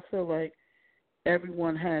is, I feel like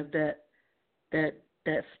everyone has that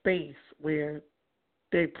space where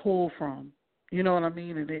they pull from. You know what I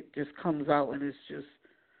mean? And it just comes out and it's just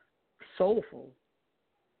soulful.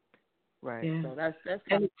 Right. Yeah. So that's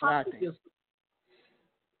kind of what I think.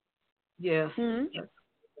 Yeah.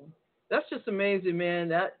 That's just amazing, man.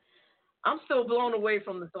 That I'm still blown away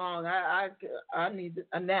from the song. I need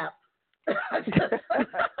a nap.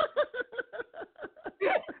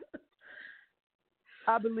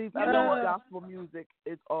 I believe gospel music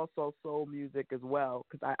is also soul music as well,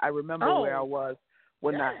 because I remember where I was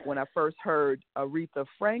when I first heard Aretha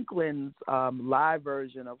Franklin's live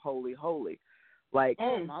version of Holy Holy. Like,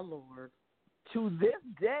 oh my Lord! To this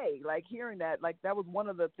day, like hearing that, like that was one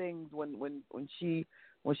of the things when she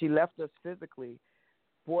left us physically.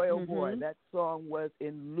 Boy, oh boy, that song was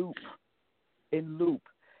in loop,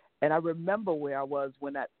 and I remember where I was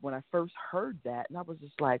when I first heard that, and I was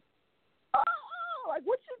just like, like,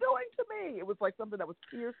 what you doing to me? It was like something that was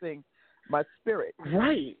piercing my spirit.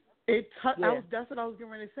 Right. That's what I was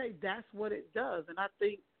getting ready to say. That's what it does. And I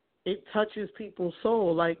think it touches people's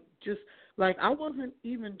soul. Like, just, like, I wasn't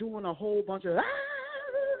even doing a whole bunch of,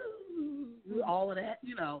 all of that,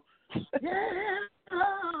 Yeah,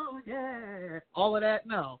 oh, yeah. All of that,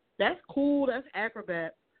 no. That's cool. That's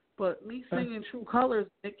acrobat. But me singing True Colors,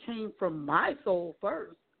 it came from my soul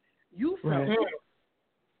first. You felt it.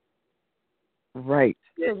 Right.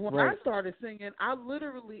 Because when I started singing, I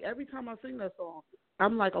literally, every time I sing that song,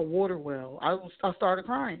 I'm like a water well. I started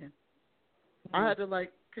crying. I had to,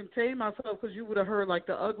 like, contain myself because you would have heard, like,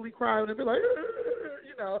 the ugly cry and it'd be like,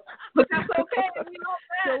 But that's okay. We know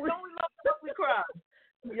that. Don't we love the ugly cry?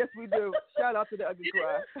 Yes, we do. Shout out to the ugly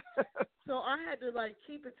cry. So I had to, like,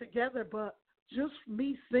 keep it together, but just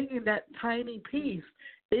me singing that tiny piece,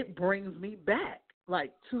 it brings me back,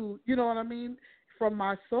 like, to, you know what I mean, from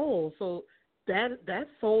my soul. So that's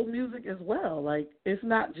soul music as well. Like, it's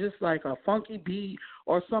not just like a funky beat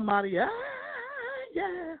or somebody, yeah,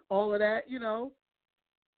 all of that,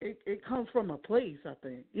 It comes from a place, I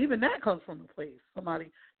think. Even that comes from a place.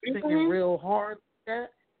 Somebody singing real hard.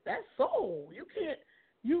 That's soul.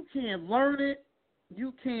 You can't learn it.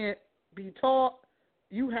 You can't be taught.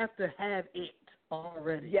 You have to have it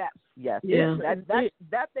already. Yes. Yeah.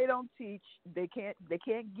 That they don't teach. They can't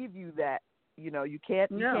give you that. You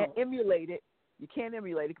can't emulate it. You can't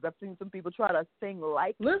emulate it, because I've seen some people try to sing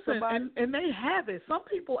like somebody. and they have it. Some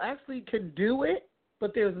people actually can do it,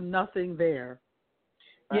 but there's nothing there.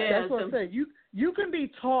 Yeah, that's what I'm saying. You can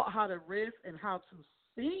be taught how to riff and how to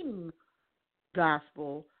sing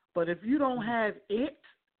gospel, but if you don't have it,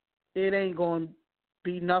 it ain't going to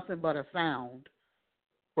be nothing but a sound.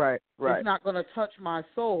 Right. It's not going to touch my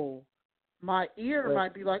soul. My ear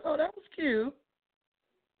might be like, oh, that was cute,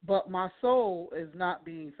 but my soul is not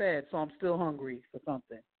being fed, so I'm still hungry for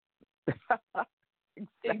something.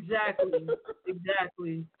 Exactly.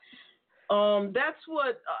 That's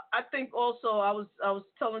what I think. Also, I was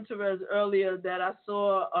telling Terez earlier that I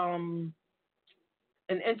saw an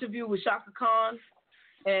interview with Shaka Khan,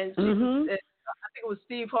 and she was, I think it was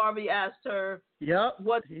Steve Harvey asked her, "Yep,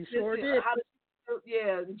 what he sure did." How did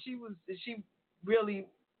she, and she really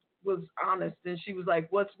was honest, and she was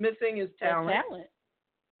like, "What's missing is talent."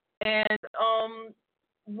 And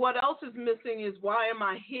what else is missing is, why am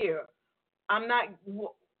I here?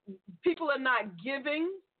 People are not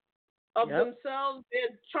giving of themselves.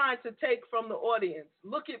 They're trying to take from the audience.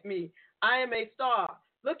 Look at me. I am a star.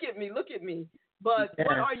 Look at me. Look at me. But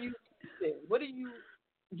what are you giving? What are you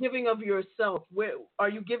giving of yourself? Where are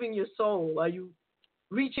you giving your soul? Are you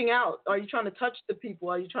reaching out? Are you trying to touch the people?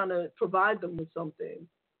 Are you trying to provide them with something?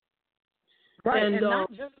 Right, and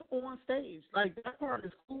not just on stage. Like, that part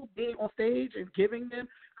is cool, being on stage and giving them,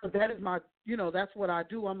 because that is my, that's what I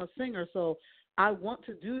do. I'm a singer, so I want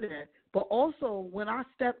to do that. But also, when I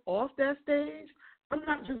step off that stage, I'm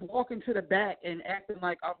not just walking to the back and acting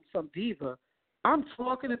like I'm some diva. I'm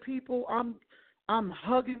talking to people. I'm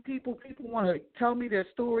hugging people. People want to tell me their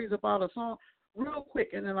stories about a song real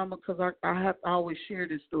quick, and then because I always share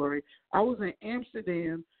this story. I was in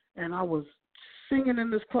Amsterdam, and I was singing in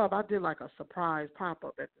this club. I did like a surprise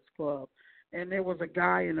pop-up at this club, and there was a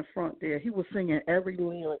guy in the front there. He was singing every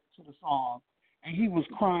lyric to the song, and he was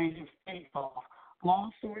crying his face off.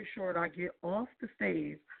 Long story short, I get off the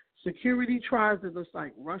stage. Security tries to just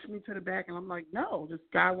like rush me to the back, and I'm like, no, this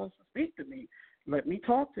guy wants to speak to me. Let me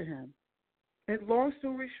talk to him. And long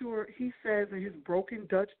story short, he says in his broken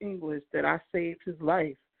Dutch English that I saved his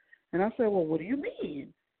life. And I said, well, what do you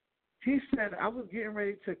mean? He said, I was getting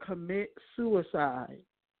ready to commit suicide.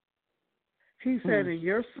 He said, and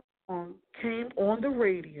your song came on the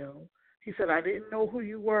radio. He said, I didn't know who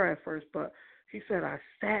you were at first, but he said, I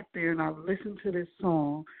sat there and I listened to this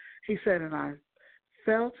song. He said, and I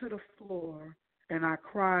fell to the floor and I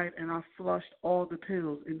cried and I flushed all the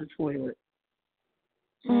pills in the toilet.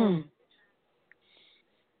 Yeah.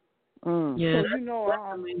 So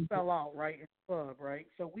I fell out, right, in the club, right?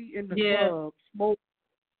 So we in the club, smoke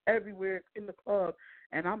everywhere in the club,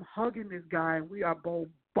 and I'm hugging this guy, and we are both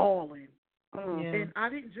bawling. And I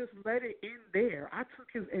didn't just let it in there. I took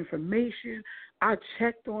his information. I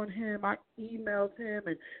checked on him. I emailed him,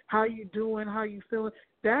 and how you doing, how you feeling.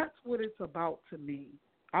 That's what it's about to me.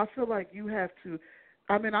 I feel like you have to,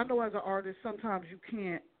 I know as an artist, sometimes you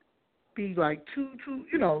can't be like too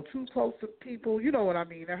close to people. You know what I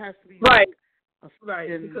mean? There has to be right,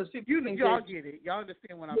 because y'all get it. Y'all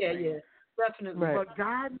understand what I'm saying? Yeah, definitely. Right. But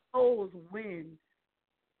God knows when.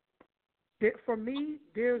 For me,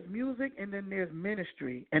 there's music and then there's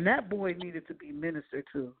ministry, and that boy needed to be ministered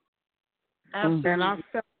to. Absolutely. And I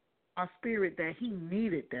felt in my spirit that he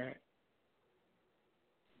needed that.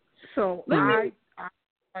 So I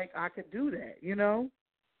could do that,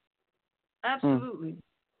 Absolutely.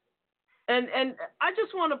 And I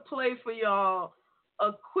just want to play for y'all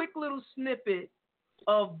a quick little snippet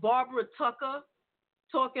of Barbara Tucker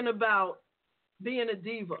talking about being a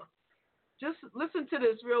diva. Just listen to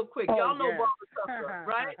this real quick. Y'all know Barbara Tucker,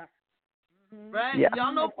 right? Right? Yeah.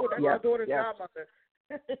 Y'all know That's my daughter's godmother.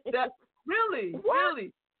 Really?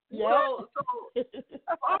 Yeah. So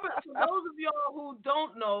Barbara, for those of y'all who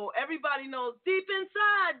don't know, everybody knows Deep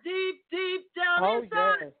Inside, Deep Down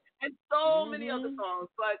Inside, and so many other songs.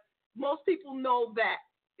 But most people know that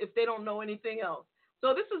if they don't know anything else.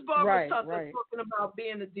 So this is Barbara Tucker talking about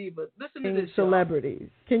being a diva. Listen to this. Celebrities.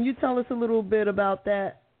 Can you tell us a little bit about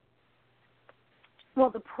that? Well,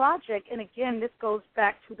 the project, and again, this goes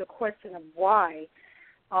back to the question of why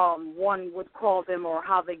one would call them, or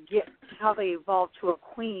how they evolve to a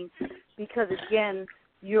queen, because again,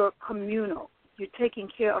 you're communal. You're taking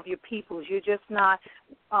care of your peoples. You're just not,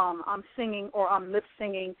 I'm singing or I'm lip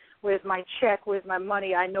singing. Where's my check? Where's my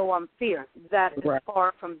money? I know I'm fierce. That is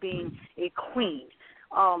far from being a queen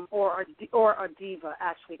or a diva.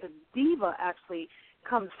 Actually, a diva actually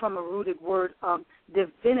comes from a rooted word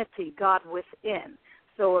divinity, God within.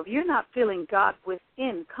 So if you're not feeling God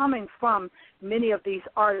within, coming from many of these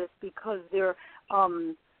artists, because they're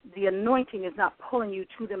the anointing is not pulling you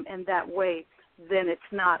to them in that way, then it's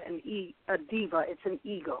not a diva, it's an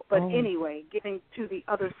ego. But anyway, getting to the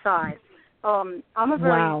other side, I'm a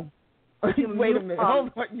very Wait a minute,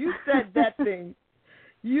 hold on. You said that thing.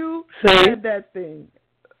 You said that thing.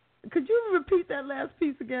 Could you repeat that last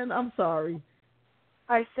piece again? I'm sorry.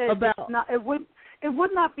 I said it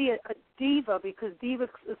would not be a diva, because diva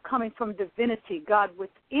is coming from divinity, God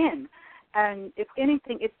within. And if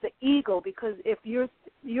anything, it's the ego, because if you're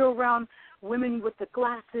around women with the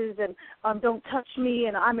glasses and don't touch me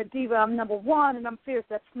and I'm a diva, I'm number one and I'm fierce,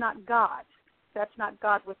 that's not God. That's not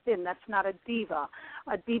God within. That's not a diva.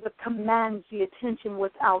 A diva commands the attention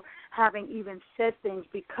without having even said things,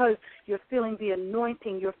 because you're feeling the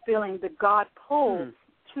anointing, you're feeling the God pull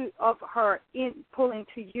of her in pulling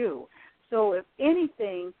to you. So if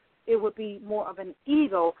anything, it would be more of an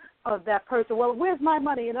ego of that person. Well, where's my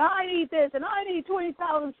money? And I need this, and I need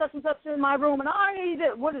 20,000 such and such in my room, and I need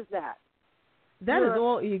it. What is that? That is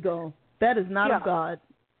all ego. That is not of God.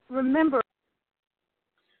 Remember.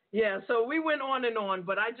 Yeah, so we went on and on,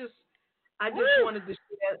 but I just wanted to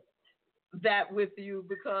share that with you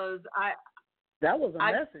because that was a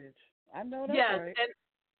message. I know that. Yes, right. And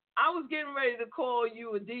I was getting ready to call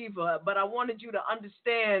you a diva, but I wanted you to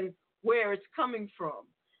understand where it's coming from.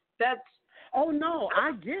 Oh no,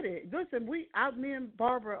 I get it. Listen, me and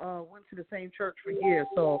Barbara went to the same church for years,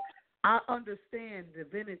 so I understand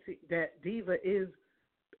divinity. That diva is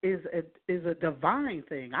a divine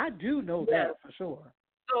thing. I do know that for sure.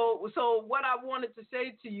 So what I wanted to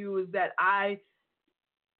say to you is that I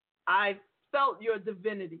felt your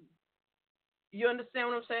divinity. You understand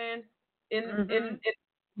what I'm saying? In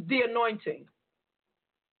the anointing.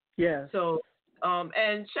 Yeah. So,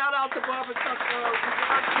 and shout out to Barbara Tucker.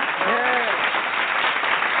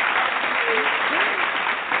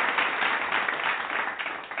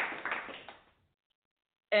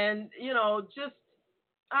 And just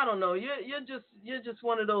I don't know. You're just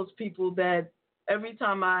one of those people that every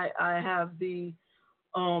time I have the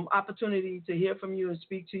opportunity to hear from you and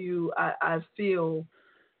speak to you, I feel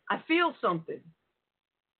something.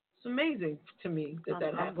 It's amazing to me that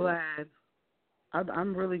happens. I'm glad.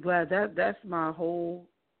 I'm really glad. That's my whole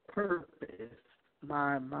purpose.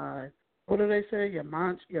 My what do they say? Your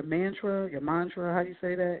mantra. How do you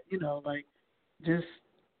say that? Just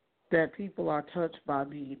that people are touched by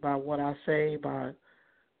me, by what I say, by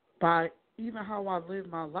even how I live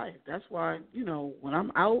my life. That's why when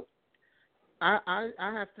I'm out, I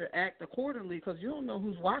have to act accordingly because you don't know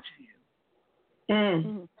who's watching you.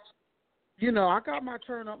 Mm. I got my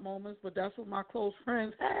turn up moments, but that's with my close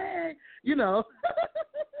friends. Hey,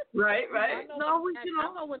 Right. I know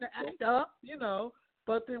when to act up,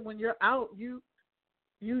 But then when you're out, you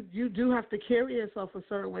do have to carry yourself a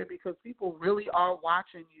certain way because people really are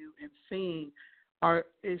watching you and seeing,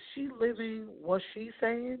 is she living what she's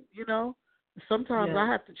saying? Sometimes I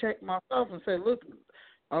have to check myself and say, look,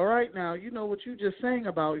 all right now, what you just sang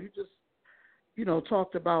about. You just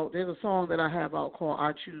talked about. There's a song that I have out called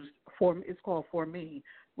 "I Choose." It's called "For Me,"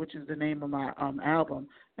 which is the name of my album,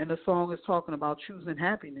 and the song is talking about choosing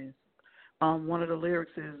happiness. One of the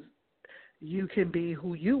lyrics is, "You can be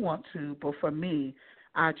who you want to, but for me,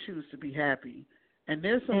 I choose to be happy." And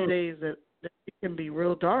there's some days that it can be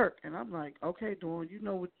real dark, and I'm like, okay, Dawn,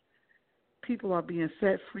 what people are being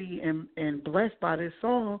set free and blessed by this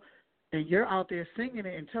song. And you're out there singing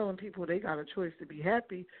it and telling people they got a choice to be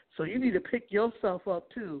happy. So you need to pick yourself up,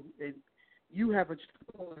 too. And you have a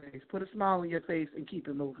choice. Put a smile on your face and keep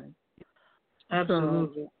it moving.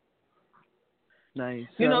 Absolutely. Nice.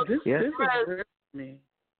 This is real for me.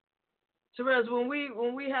 Terez,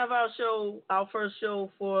 when we have our first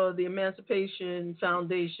show for the Emancipation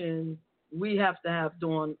Foundation, we have to have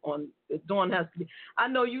Dawn on. Dawn has to be. I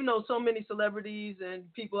know so many celebrities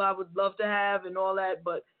and people I would love to have and all that,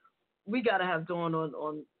 but we got to have Dawn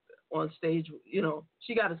on stage.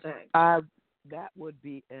 She got to sing. That would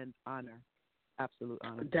be an honor. Absolute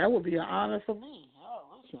honor. That would be an honor for me.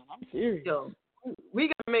 Oh, listen, I'm serious. We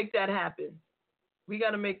got to make that happen.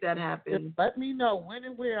 Just let me know when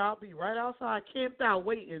and where. I'll be right outside, camped out,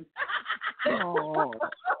 waiting. Oh.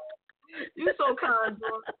 You're so kind,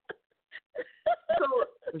 Dawn.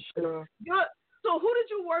 For sure. So who did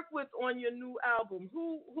you work with on your new album?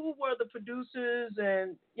 Who were the producers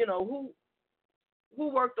and, who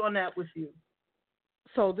worked on that with you?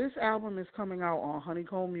 So this album is coming out on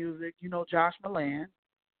Honeycomb Music. Josh Milan,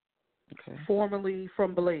 formerly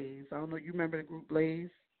from Blaze. I don't know, you remember the group Blaze?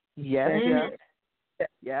 Yes.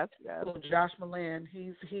 So Josh Milan,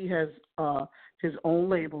 he has his own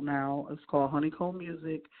label now. It's called Honeycomb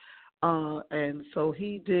Music. And so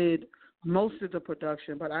he did most of the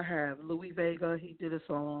production, but I have Louis Vega, he did a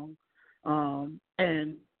song,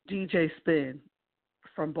 and DJ Spin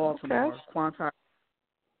from Baltimore, Quanti.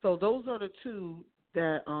 So those are the two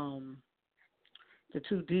that the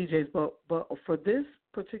two DJs. But for this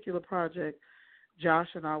particular project, Josh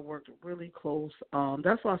and I worked really close.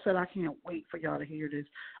 That's why I said I can't wait for y'all to hear this.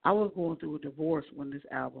 I was going through a divorce when this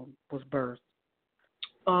album was birthed.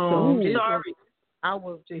 Oh, sorry. I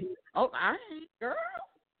ain't, girl.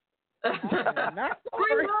 Not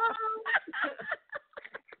sorry.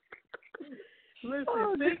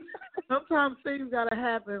 Listen, sometimes things gotta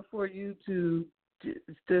happen for you to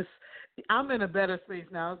just. I'm in a better space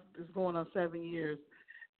now. It's going on 7 years,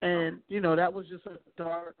 and that was just a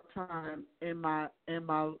dark time in my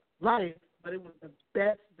life, but it was the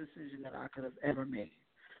best decision that I could have ever made.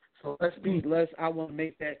 So I want to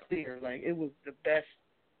make that clear. Like, it was the best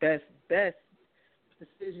best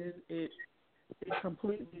decision. It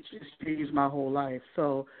completely just changed my whole life.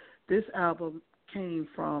 So this album came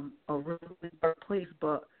from a really dark place,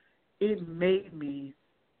 but it made me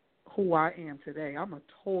who I am today. I'm a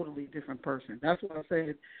totally different person. That's why I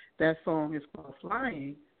said that song is called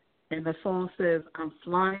Flying, and the song says, I'm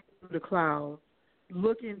flying through the clouds,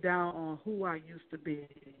 looking down on who I used to be.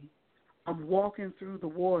 I'm walking through the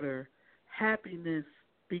water. Happiness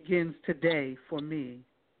begins today for me.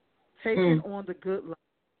 Taking on the good life,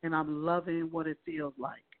 and I'm loving what it feels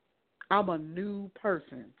like. I'm a new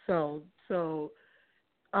person. So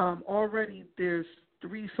already there's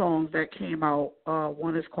 3 songs that came out.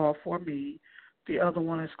 One is called For Me. The other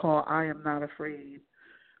one is called I Am Not Afraid.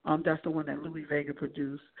 That's the one that Louis Vega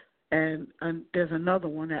produced. And there's another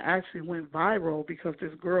one that actually went viral because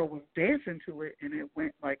this girl was dancing to it, and it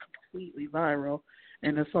went like completely viral.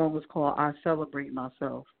 And the song was called I Celebrate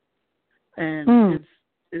Myself. And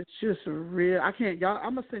it's just a real. I'm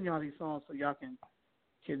gonna send y'all these songs so y'all can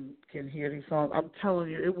hear these songs. I'm telling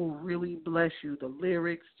you, it will really bless you. The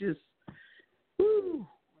lyrics, just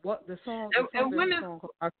what the song.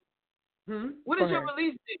 What is your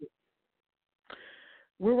release date?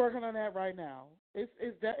 We're working on that right now. It's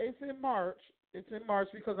in March. It's in March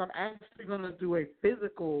because I'm actually going to do a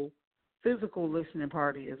physical listening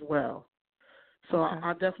party as well. So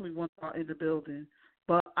I definitely want y'all in the building.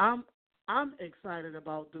 But I'm excited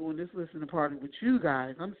about doing this listening party with you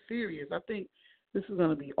guys. I'm serious. I think this is going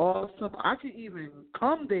to be awesome. I could even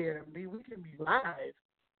come there and we can be live.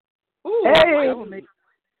 Ooh, hey!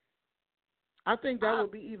 I think that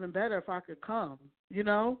would be even better if I could come,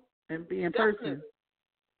 and be in person.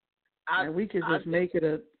 And we could just make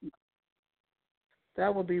it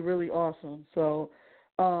that would be really awesome. So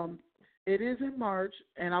it is in March,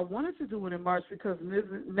 and I wanted to do it in March because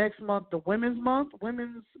next month, the Women's Month, Right.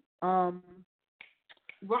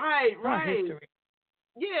 History.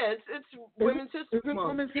 Yeah, it's Women's History Month.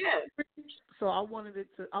 Women's History? So I wanted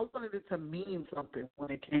it to mean something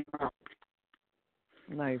when it came out.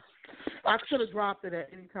 Nice. I could have dropped it at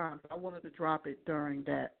any time. But I wanted to drop it during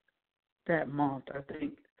that month. I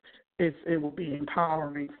think it will be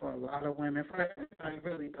empowering for a lot of women, for everybody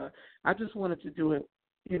really. But I just wanted to do it,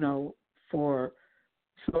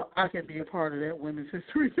 so I can be a part of that Women's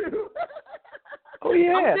History too. Oh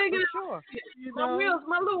yeah, I'm thinking, for sure.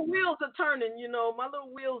 My little wheels are turning. My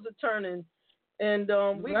little wheels are turning, and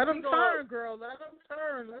let them turn, girl. Let them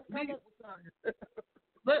turn. Let's come up with something.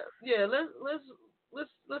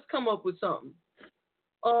 Let's come up with something.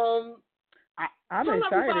 I'm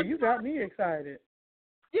excited. You got me excited.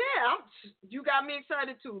 Yeah, you got me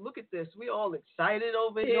excited too. Look at this. We all excited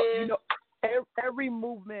over here. Every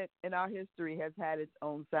movement in our history has had its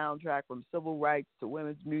own soundtrack, from civil rights to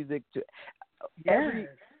women's music to every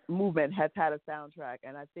movement has had a soundtrack,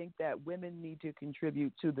 and I think that women need to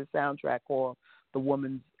contribute to the soundtrack or the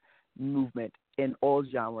women's movement in all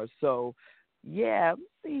genres. So, let's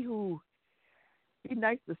see who. Be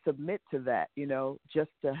nice to submit to that,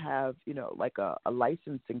 just to have, like a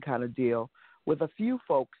licensing kind of deal with a few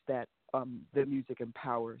folks that the music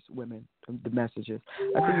empowers women, the messages.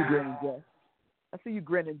 Wow. I see you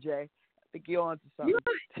grinning, Jay. I think you're on to something.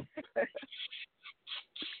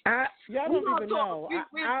 Y'all don't even know.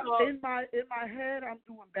 In my head, I'm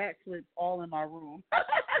doing backflips all in my room.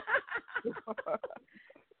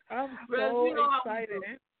 I'm so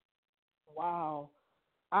excited. Wow.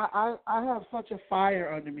 I have such a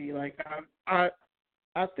fire under me. Like I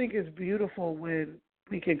think it's beautiful when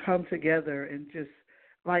we can come together and just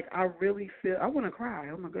like I really feel. I want to cry.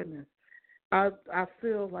 Oh my goodness. I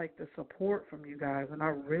feel like the support from you guys, and I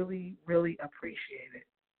really, really appreciate it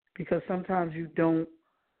because sometimes you don't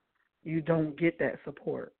get that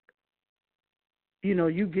support.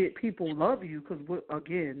 You get people love you because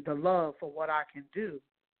again, the love for what I can do,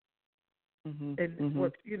 and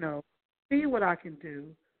what see what I can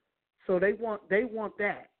do. So they want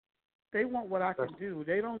that. They want what I can do.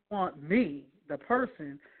 They don't want me, the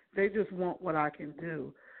person. They just want what I can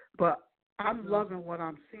do. But I'm loving what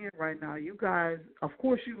I'm seeing right now. You guys, of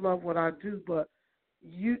course, you love what I do, but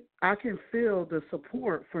I can feel the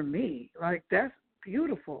support for me. Like that's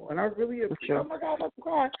beautiful, and I really appreciate. Oh my God, I'm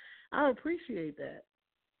crying. I appreciate that.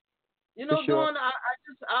 Dawn,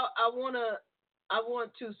 I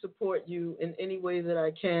want to support you in any way that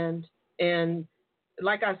I can, and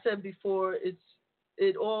like I said before,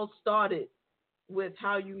 it all started with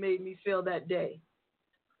how you made me feel that day.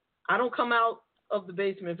 I don't come out of the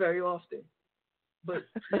basement very often, but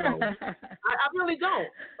I really don't.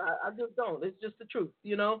 I just don't. It's just the truth,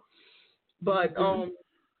 But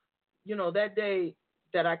that day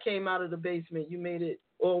that I came out of the basement, you made it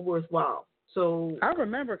all worthwhile. So I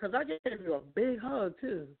remember because I gave you a big hug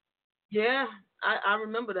too. Yeah, I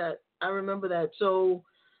remember that. So,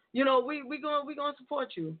 we gonna support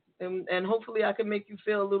you, and hopefully I can make you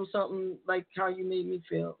feel a little something like how you made me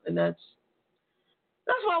feel, and that's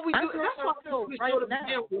why we do. That's why we do the show to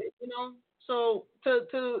begin with, So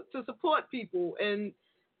to support people and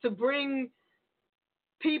to bring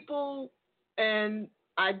people and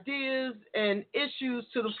ideas and issues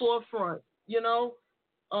to the forefront,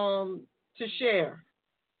 to share.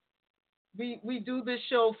 We do this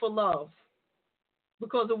show for love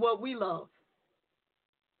because of what we love.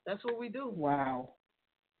 That's what we do. Wow.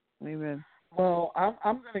 Amen. Well,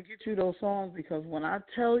 I'm going to get you those songs because when I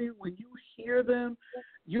tell you, when you hear them,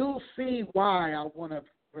 you'll see why I want to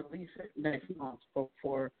release it next month. But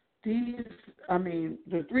for these,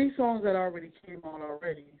 the 3 songs that already came out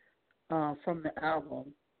already from the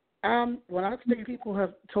album, when I say people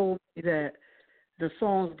have told me that the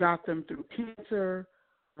songs got them through cancer,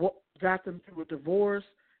 got them through a divorce,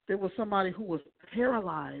 there was somebody who was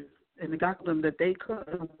paralyzed and it got them that they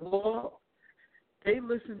couldn't walk. They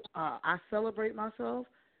listened, I Celebrate Myself.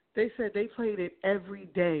 They said they played it every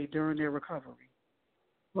day during their recovery.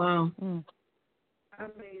 Wow.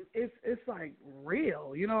 It's like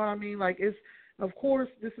real. You know what I mean? Like of course,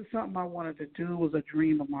 this is something I wanted to do. It was a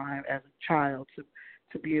dream of mine as a child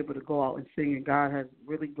to be able to go out and sing, and God has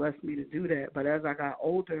really blessed me to do that. But as I got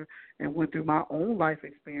older and went through my own life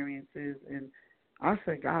experiences, and I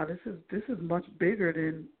said, God, this is much bigger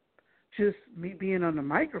than just me being on the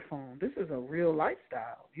microphone. This is a real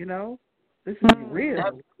lifestyle, This is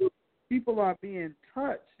real. People are being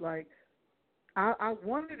touched. Like, I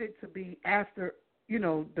wanted it to be after,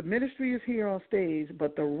 the ministry is here on stage,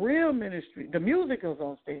 but the real ministry, the music is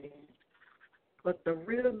on stage, but the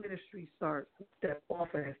real ministry starts to step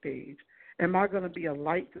off of that stage. Am I going to be a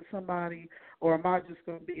light to somebody, or am I just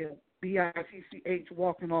going to be a B-I-C-C-H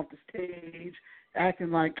walking off the stage acting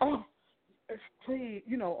like, oh, please,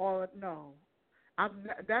 all no.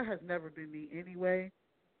 That has never been me anyway.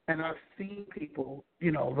 And I've seen people,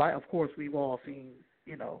 like, of course we've all seen,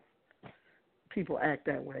 people act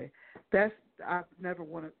that way. I've never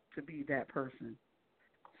wanted to be that person.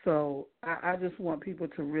 So I just want people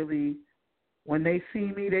to really, when they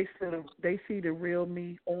see me, they see the real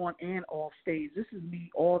me on and off stage. This is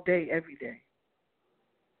me all day, every day.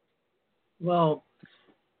 Well,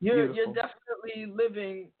 you're definitely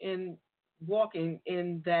walking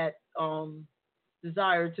in that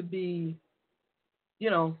desire to be,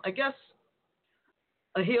 I guess,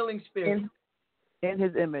 a healing spirit. In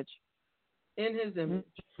his image. In his image.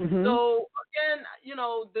 Mm-hmm. So again,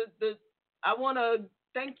 I want to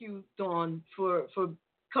thank you, Dawn, for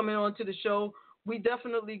coming on to the show. We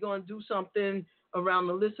definitely going to do something around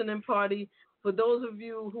the listening party. For those of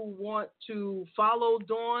you who want to follow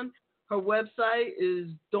Dawn, her website is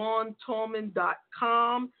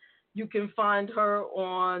DawnTallman.com. You can find her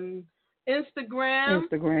on Instagram.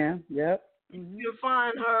 Yep. You can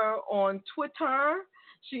find her on Twitter.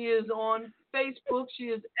 She is on Facebook. She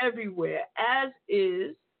is everywhere, as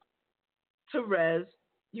is Terez.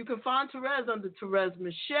 You can find Terez under Terez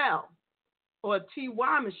Michelle or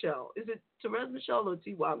T.Y. Michelle. Is it Terez Michelle or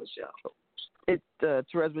T.Y. Michelle? It's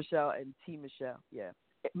Terez Michelle and T. Michelle. Yeah.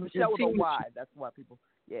 Michelle with a Y. That's why people.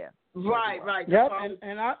 Yeah. Right. Yep.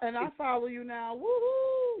 And I follow you now.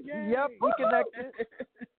 Woohoo! Yay. Yep. We connected.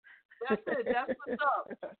 That's it. That's what's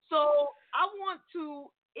up. So I want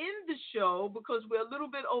to end the show because we're a little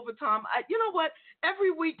bit over time. You know what?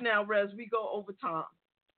 Every week now, Rez, we go over time.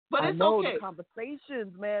 But it's okay. The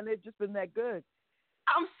conversations, man, they've just been that good.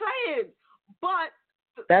 I'm saying, but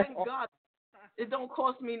thank God, it don't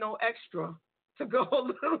cost me no extra to go a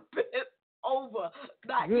little bit over.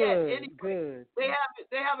 Not yet. Anyway, good. They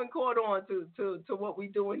haven't caught on to what we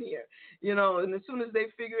doing here, And as soon as they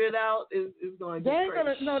figure it out, it's going to get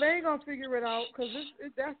crazy. They ain't gonna figure it out because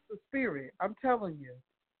that's the spirit. I'm telling you,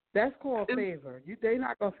 that's called favor. They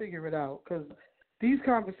not gonna figure it out because these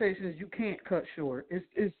conversations you can't cut short.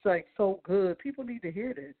 It's like so good. People need to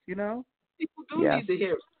hear this. People do need to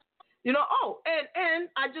hear it. And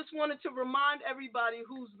I just wanted to remind everybody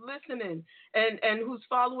who's listening and who's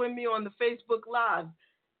following me on the Facebook Live,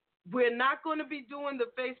 we're not going to be doing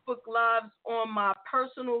the Facebook Lives on my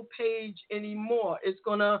personal page anymore. It's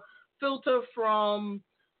going to filter from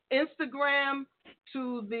Instagram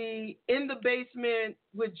to the In the Basement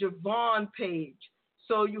with JaVonne page.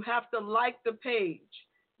 So you have to like the page.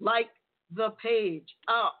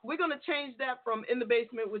 We're going to change that from In the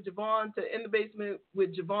Basement with JaVonne to In the Basement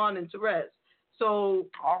with JaVonne and Terez. So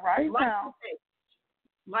all right,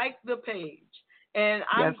 like the page. And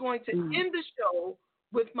I'm going to end the show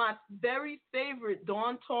with my very favorite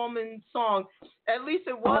Dawn Tallman song. At least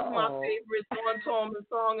it was my favorite Dawn Tallman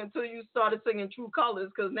song until you started singing True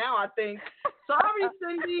Colors, because now I think, sorry,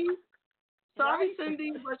 Cindy,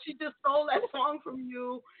 but she just stole that song from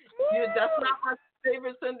you. That's not my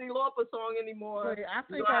favorite Cyndi Lauper song anymore. Wait, I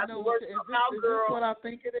think I know. Is this what I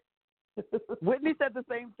think it is? Whitney said the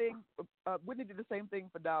same thing. Whitney did the same thing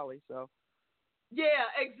for Dolly, so.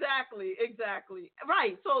 Yeah, exactly.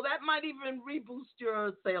 Right, so that might even reboost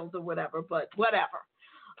your sales or whatever, but whatever.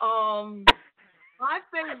 My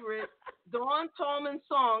favorite Dawn Tallman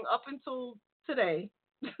song up until today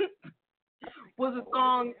was a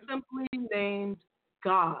song simply named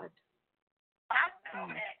God.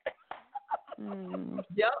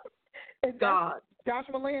 Yep, God. Josh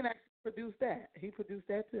Malin actually produced that. He produced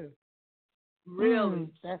that too. Really?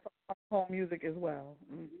 That's home music as well.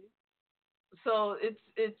 Mm-hmm. So it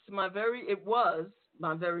was my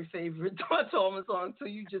very favorite Dawn Tallman song. So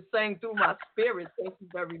you just sang through my spirit. Thank you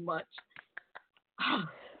very much.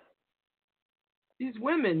 These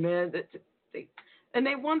women, man,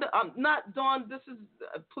 they wonder. I'm not Dawn. This is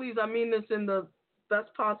please. I mean this in the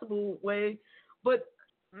best possible way, but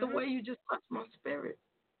the way you just touched my spirit,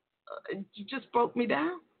 you just broke me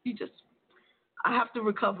down. I have to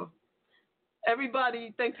recover.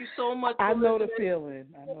 Everybody, thank you so much. I know the feeling.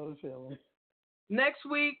 Next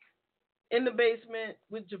week, in the basement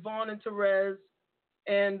with JaVonne Terez,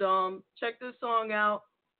 and check this song out.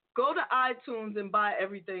 Go to iTunes and buy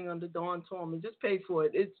everything under Dawn Tallman. Just pay for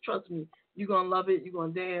it. Trust me, you're gonna love it. You're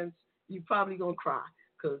gonna dance. You're probably gonna cry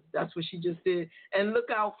because that's what she just did. And look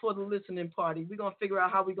out for the listening party. We're gonna figure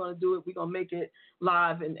out how we're gonna do it. We're gonna make it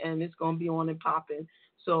live, and it's gonna be on and popping.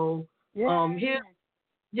 So here,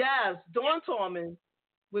 yes, Dawn Tallman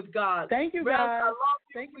with God. Thank you, Rez, guys. I love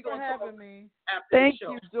you. Thank you for having me. Thank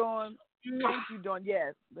you, Dawn. Thank you, Dawn.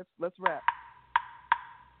 Yes, let's wrap.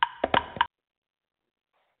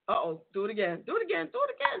 Uh-oh, do it again. Here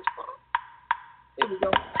we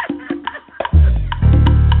go.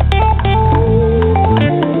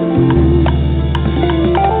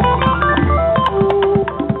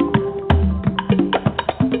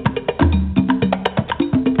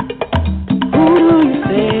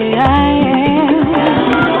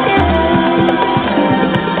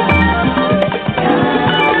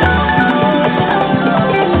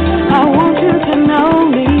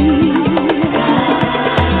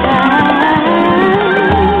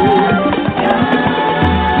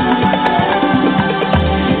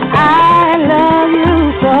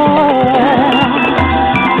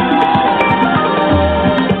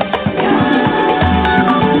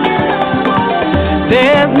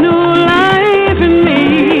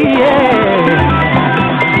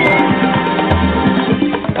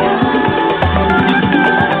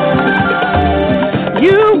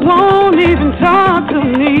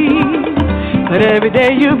 Every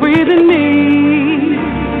day you breathe in me.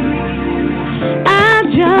 I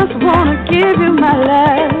just wanna give you my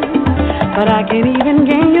love, but I can't even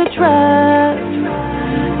gain your trust.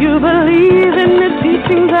 You believe in the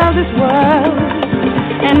teachings of this world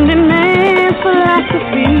and in man's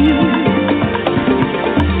philosophy,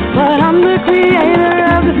 but I'm the creator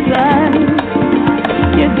of the sun.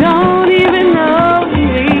 You don't even know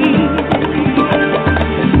me.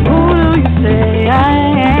 Who do you say I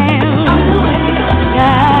am?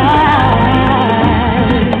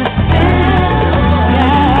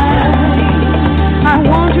 I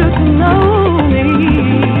want you to know me.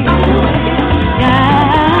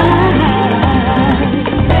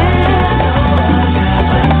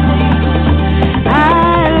 I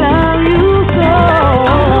love you so.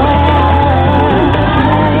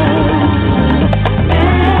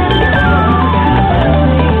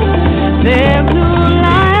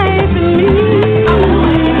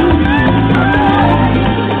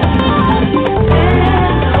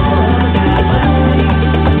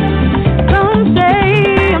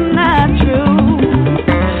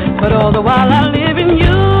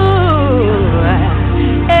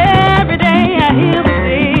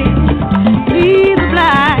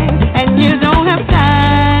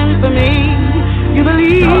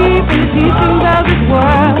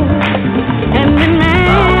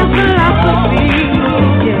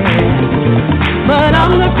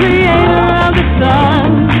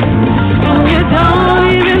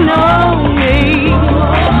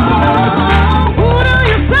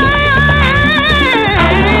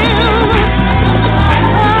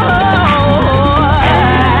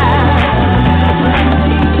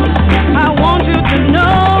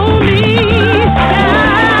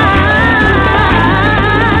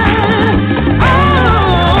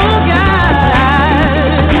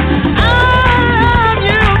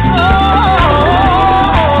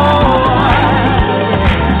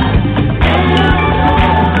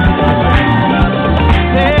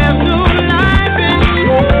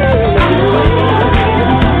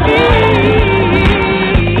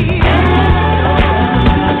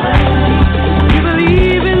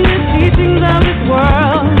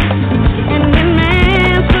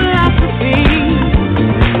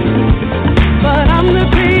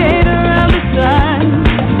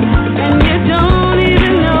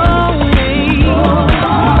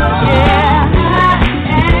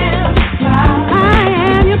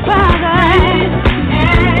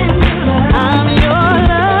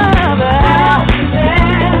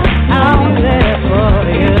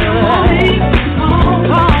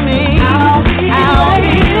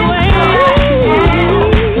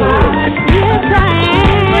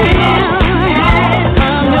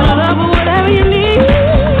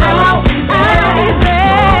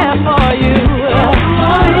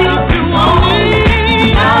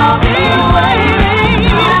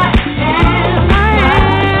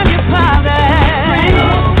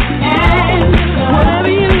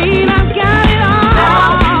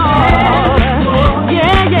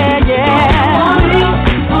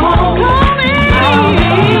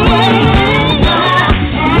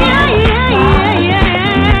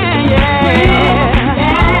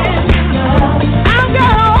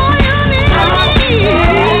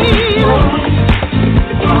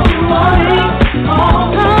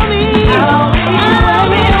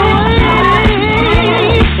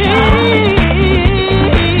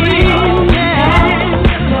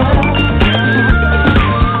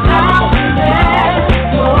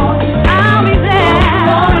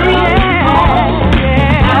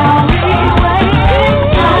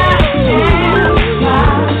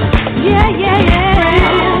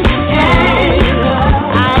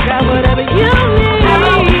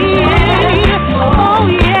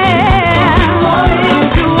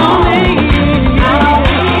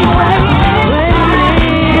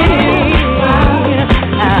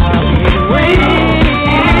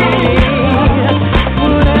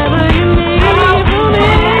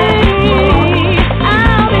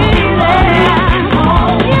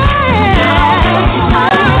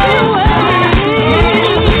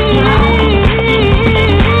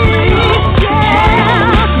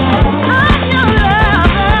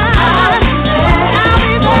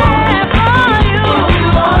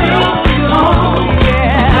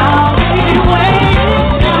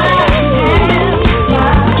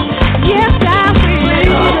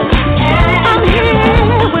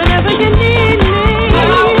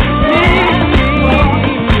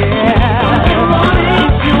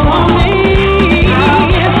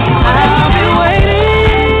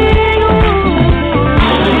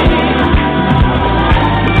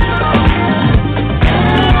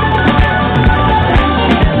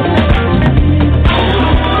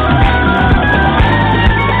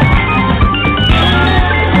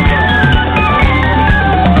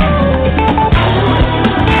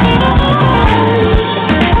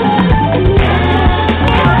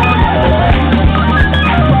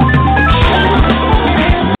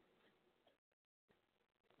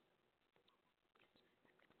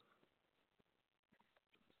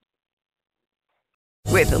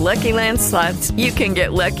 With the Lucky Land Slots, you can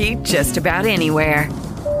get lucky just about anywhere.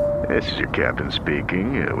 This is your captain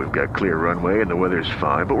speaking. We've got clear runway and the weather's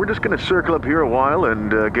fine, but we're just going to circle up here a while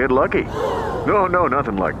and get lucky. No,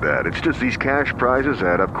 nothing like that. It's just these cash prizes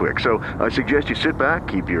add up quick. So I suggest you sit back,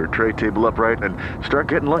 keep your tray table upright, and start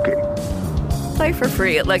getting lucky. Play for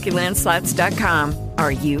free at LuckyLandSlots.com.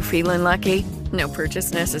 Are you feeling lucky? No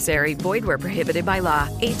purchase necessary. Void where prohibited by law.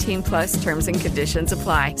 18+ terms and conditions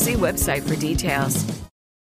apply. See website for details.